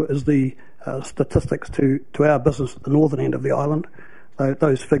show is the statistics to our business at the northern end of the island.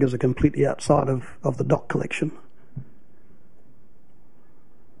 Those figures are completely outside of the DOC collection.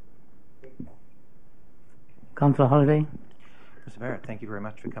 Councillor Holliday. Mr. Barrett, thank you very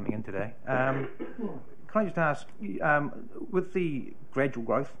much for coming in today. Can I just ask, with the gradual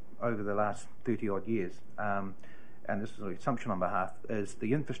growth over the last 30-odd years, and this is an assumption on behalf, is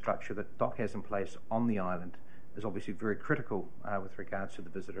the infrastructure that DOC has in place on the island is obviously very critical with regards to the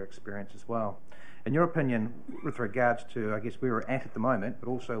visitor experience as well. In your opinion, with regards to, I guess, where we're at the moment, but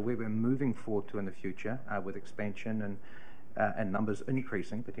also where we're moving forward to in the future with expansion and numbers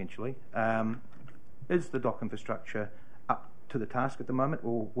increasing potentially, is the DOC infrastructure up to the task at the moment,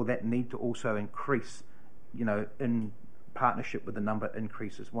 or will that need to also increase, in partnership with the number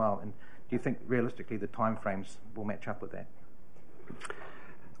increase as well? And do you think realistically the timeframes will match up with that?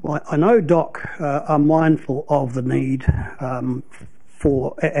 Well, I know DOC are mindful of the need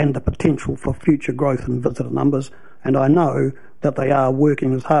and the potential for future growth in visitor numbers. And I know that they are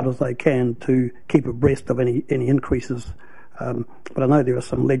working as hard as they can to keep abreast of any increases. But I know there are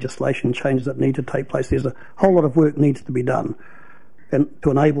some legislation changes that need to take place. There's a whole lot of work needs to be done to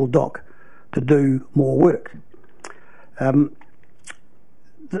enable DOC to do more work. The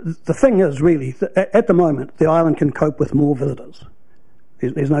thing is really, at the moment, the island can cope with more visitors.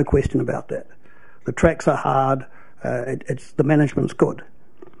 There's no question about that. The tracks are hard. The management's good.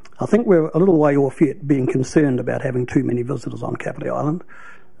 I think we're a little way off yet being concerned about having too many visitors on Kāpiti Island,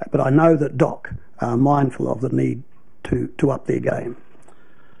 but I know that DOC are mindful of the need to up their game.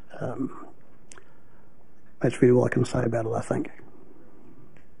 That's really all I can say about it, I think.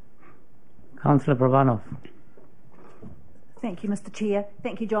 Councillor Pravanov. Thank you, Mr. Chair.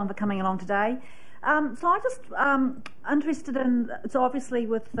 Thank you, John, for coming along today. So I just interested in, so obviously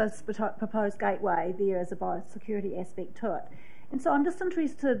with this proposed gateway, there is a biosecurity aspect to it. And so I'm just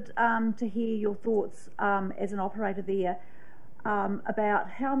interested to hear your thoughts as an operator there about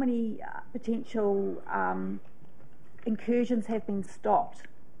how many potential incursions have been stopped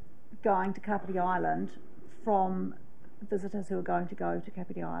going to Kāpiti Island from visitors who are going to go to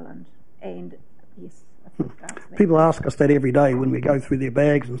Kāpiti Island. And yes, people ask us that every day when we go through their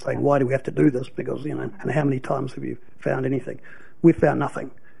bags and saying, why do we have to do this? Because, you know, and how many times have you found anything? We've found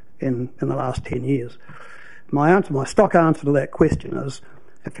nothing in the last 10 years. My stock answer to that question is,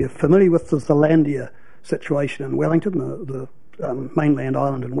 if you're familiar with the Zealandia situation in Wellington, the mainland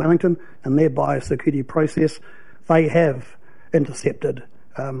island in Wellington, and their biosecurity process, they have intercepted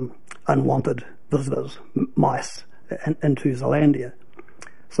unwanted visitors, mice, into Zealandia.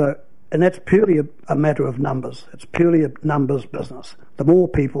 So, and that's purely a matter of numbers. It's purely a numbers business. The more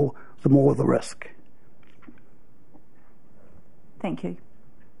people, the more the risk. Thank you.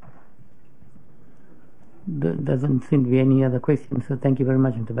 There doesn't seem to be any other questions, so thank you very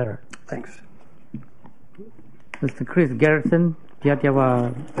much, Mr. Barrett. Thanks. Mr. Chris Garrison, Te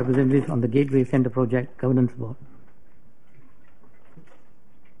Atiawa representative on the Gateway Centre Project Governance Board.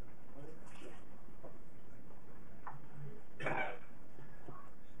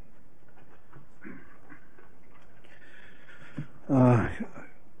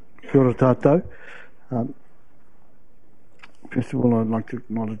 Kia ora tātou. First of all, I'd like to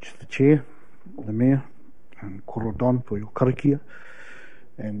acknowledge the Chair, the Mayor, and Koro Don for your karakia,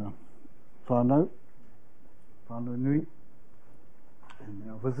 and whānau nui, and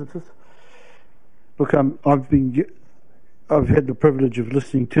our visitors. Look, I've had the privilege of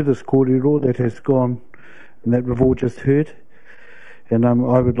listening to this kōrero that has gone and that we've all just heard. And I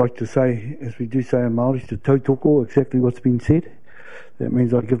would like to say, as we do say in Māori, to tautoko exactly what's been said. That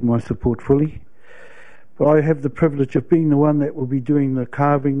means I give my support fully. But I have the privilege of being the one that will be doing the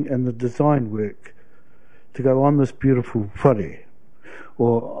carving and the design work to go on this beautiful whare,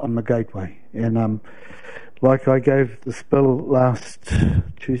 or on the gateway. And like I gave the spill last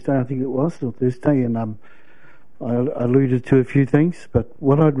Tuesday, I think it was, or Thursday, and I alluded to a few things. But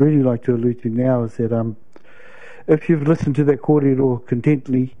what I'd really like to allude to now is that if you've listened to that kōrero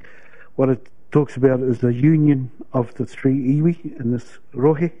contently, what it talks about is the union of the three iwi in this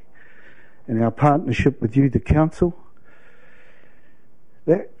rohe, and our partnership with you, the council.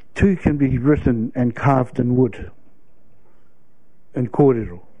 That too can be written and carved in wood, in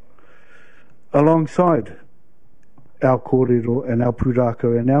kōrero, alongside our kōrero and our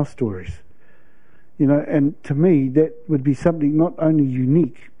pūrākau and our stories. You know, and to me, that would be something not only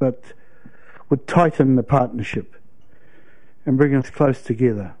unique, but would tighten the partnership and bring us close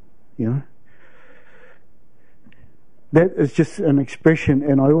together, you know. That is just an expression,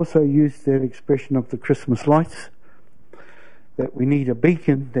 and I also use that expression of the Christmas lights, that we need a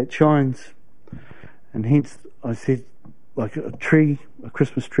beacon that shines, and hence I said, like a tree, a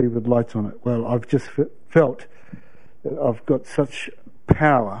Christmas tree with lights on it. Well, I've just felt that I've got such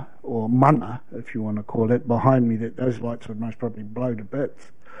power, or mana, if you want to call it, behind me, that those lights would most probably blow to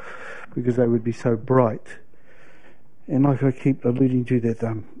bits, because they would be so bright. And like I keep alluding to,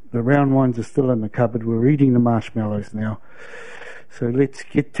 that the round ones are still in the cupboard. We're eating the marshmallows now. So let's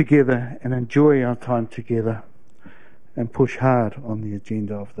get together and enjoy our time together and push hard on the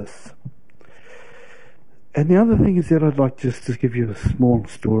agenda of this. And the other thing is that I'd like just to give you a small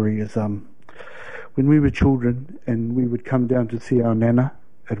story is when we were children and we would come down to see our nana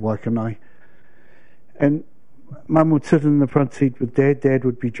at Waikanai, and Mum would sit in the front seat with Dad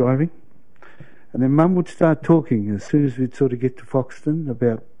would be driving, and then Mum would start talking as soon as we'd sort of get to Foxton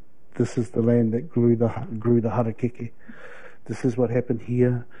about this is the land that grew the harakeke. This is what happened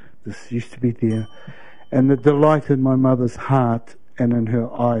here. This used to be there. And the delight in my mother's heart and in her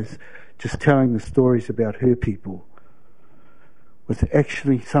eyes, just telling the stories about her people, was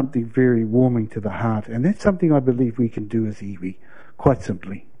actually something very warming to the heart. And that's something I believe we can do as iwi, quite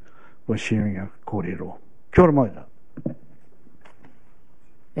simply, by sharing our kōrero. Kia ora mai rā.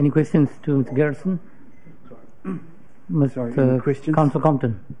 Any questions to Mr. Garrison? Sorry, any questions? Councillor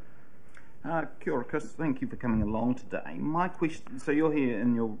Compton. Kia ora, Chris. Thank you for coming along today. My question, so you're here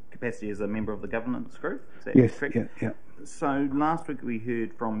in your capacity as a member of the governance group, is that Yes, correct? yeah. So last week we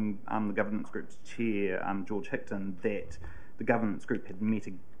heard from the governance group's chair, George Hickton, that the governance group had met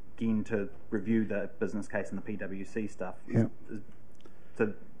again to review the business case and the PwC stuff. Yeah.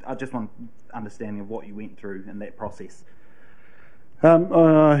 So I just want understanding of what you went through in that process.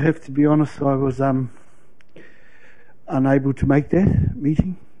 I have to be honest, I was unable to make that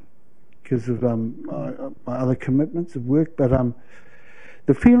meeting because of my other commitments of work, but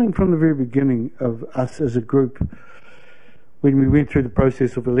the feeling from the very beginning of us as a group, when we went through the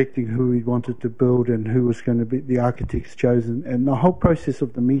process of electing who we wanted to build and who was going to be the architects chosen, and the whole process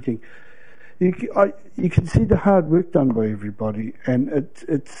of the meeting, you can see the hard work done by everybody, and it's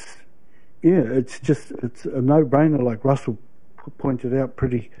a no-brainer, like Russell pointed out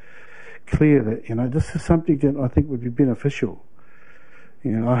pretty clear, that this is something that I think would be beneficial.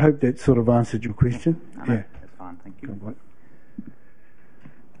 I hope that sort of answered your question. Yeah, that's fine, thank you.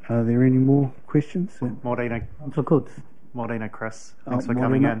 Are there any more questions? Morena. Councillor Coates. Morena, Chris. Thanks for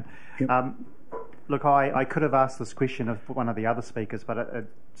coming in. Yep. Look, I could have asked this question of one of the other speakers, but it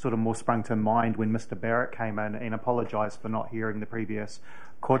sort of more sprung to mind when Mr. Barrett came in and apologised for not hearing the previous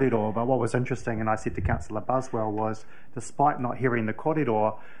kōrero. But what was interesting, and I said to Councillor Buswell, was despite not hearing the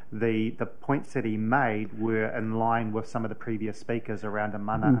kōrero, the points that he made were in line with some of the previous speakers around a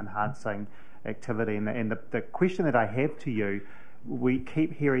mana enhancing activity. And the question that I have to you, we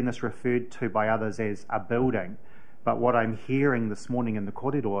keep hearing this referred to by others as a building. But what I'm hearing this morning in the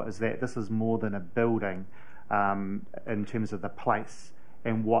kōrero is that this is more than a building in terms of the place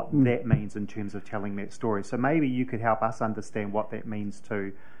and what that means in terms of telling that story. So maybe you could help us understand what that means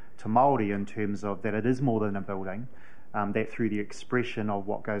to Māori in terms of that it is more than a building, that through the expression of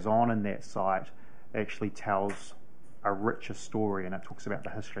what goes on in that site actually tells a richer story, and it talks about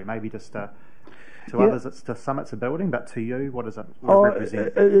the history. Maybe just to others, to some it's a building, but to you, what does it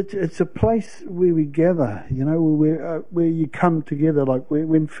represent? It's a place where we gather, where you come together, like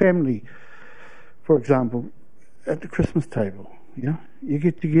when family, for example, at the Christmas table, you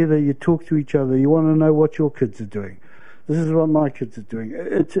get together, you talk to each other, you want to know what your kids are doing. This is what my kids are doing.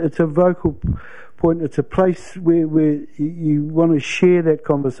 It's a vocal point. It's a place where you want to share that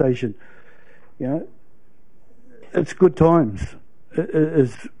conversation. It's good times.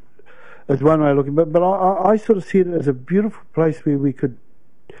 As one way of looking, but I sort of see it as a beautiful place where we could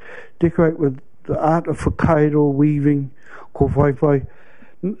decorate with the art of whakairo, weaving, kōwhaiwhai,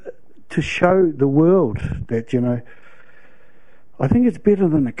 to show the world that, I think it's better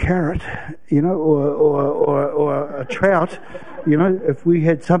than a carrot, or a trout, if we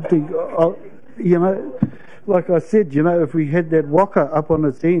had something, like I said, if we had that waka up on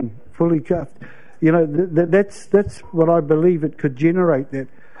its end, fully cuffed, that's what I believe it could generate, that,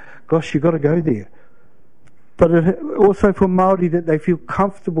 gosh, you've got to go there. But also for Māori, that they feel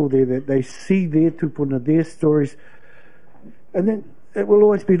comfortable there, that they see their tupuna, their stories, and then it will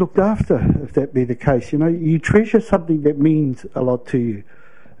always be looked after, if that be the case. You treasure something that means a lot to you.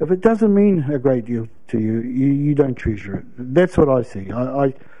 If it doesn't mean a great deal to you, you don't treasure it. That's what I see.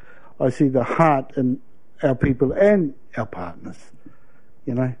 I see the heart in our people and our partners.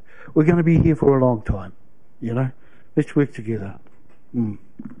 We're going to be here for a long time. Let's work together.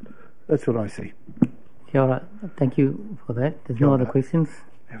 That's what I see. Kia ora. Thank you for that. There's no other questions.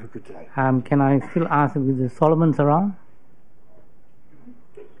 Have a good day. Can I still ask if the Solomon's around?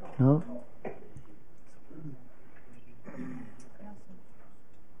 No?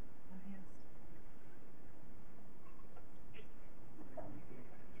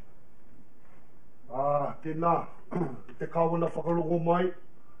 Tēnā, te kāwana whakalongo mai,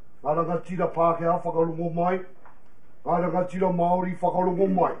 ngā rangatira Pākehā whakalongo mai, ngā rangatira Māori whakalongo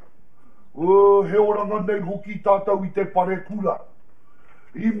mai. He oranga nei hoki tātou I te pare kura.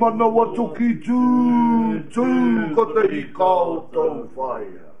 I mana watu ki tū, ko te I kāutou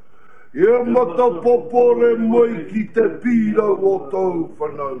whaia. E mata popore mai ki te pīrau o tau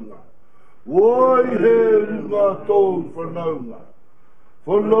whanaunga. Wai he runga tau whanaunga.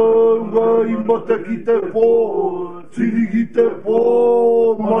 Whanaunga I mata ki te pō, tiri ki te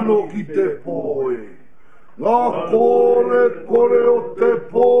pō, mano ki te pō e. Ngā kore o te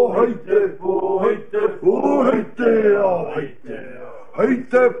pō, hei te pō, hei te pō, hei te ao, hei te ao. Hei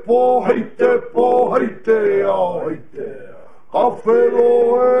te pō, hei te pō, hei te ao, hei te ao. Ka whero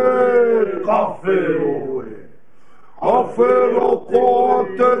e, ka whero e. Ka whero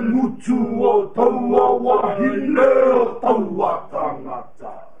te mutu o taua wahine o taua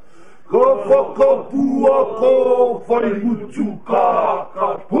tangata. Ka whakapua ko whai mutu ka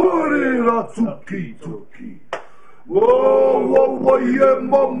purira tuki tuki. Wai e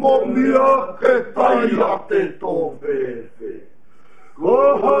mamomia ke tai a te tō whewhe. Ko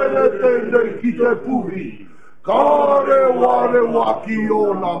haere tēnei ki te puhi, ka rewa ki o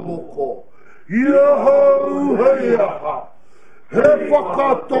na moko. Ia hau hei aha, he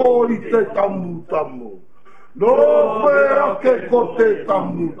whakato i te tamu tamu. No whea ke ko te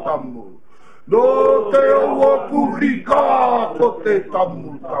tamu tamu. No te aua puhi ka ko te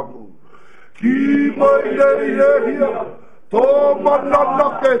tamu tamu. Ki mai nei rehia, tō manana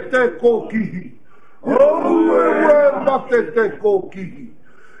ke te kokihi. Au e mate te kokihi.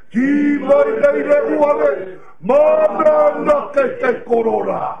 Ki mai nei reuare, manana ke te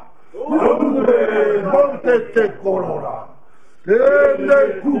korora. Au e mate te korora.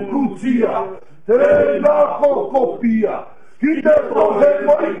 Tēnei kukutia, tēnā kokopia. Ki te tohe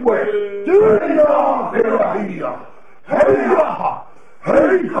mai koe, tēnā herahia. Hei aha.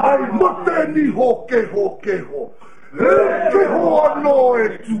 Hei hai mate ni ho keho. He keho ano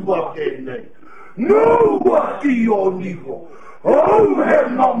e tua kenei. Nau aki o niho. Au he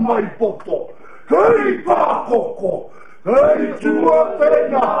mamai poto. Hei pākoko. Hei tua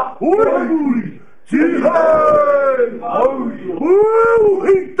tēnā. Uemuri. Tihei.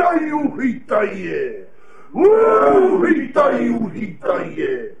 Uhitai e. Uhitai e.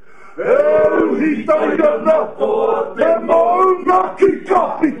 Hitai ana te maunga ki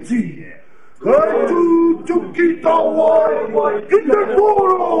Kāpiti. Kei tuki tawai, ki te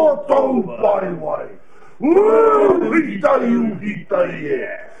koro tau pai. Hitai e.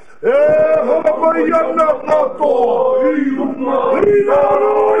 E hawai ana katoa, i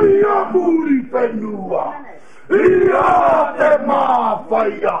raro i a muri whenua. I a te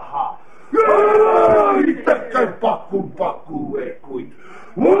mawhai aha. I te kei paku e kui.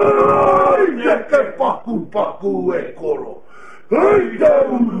 Wai te ke paku e koro. Hei te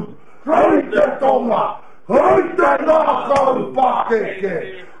uru, hei te tonga, hei te nākau pakeke.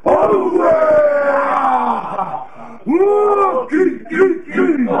 Au e aha. Ki.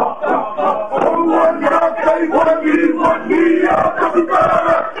 Au e nā kei wani a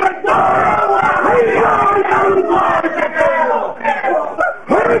tukara. Tukara wahi a iau te keo.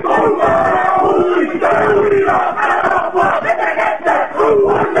 Hei maua ui te uri a kapa.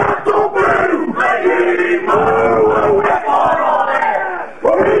 Wana to beru, hei maua e koro e.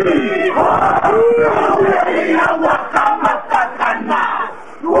 Hei awa kamata kana.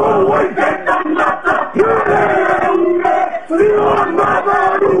 Oi te tangata pere ure. Wana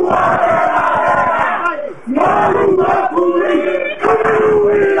marua e. Marua kuri,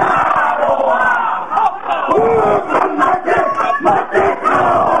 kuri aroa. O kamate, mate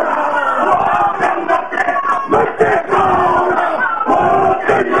kaora. O kamate, mate kaora.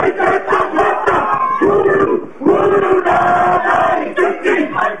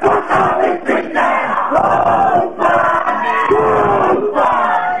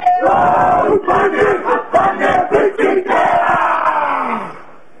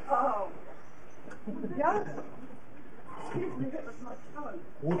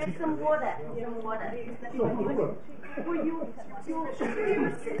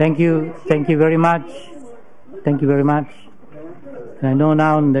 Thank you very much. Thank you very much. And I know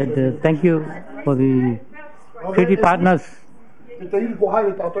now that thank you for the treaty partners.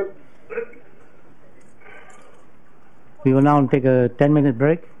 We will now take a 10-minute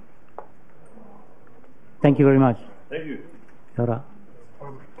break. Thank you very much. Thank you. Yora.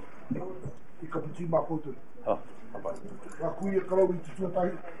 Kāpiti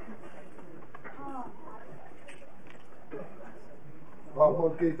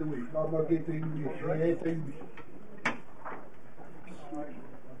Gateway, Kāpiti Gateway,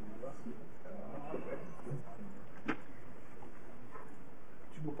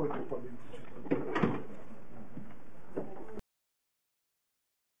 Tipo, pode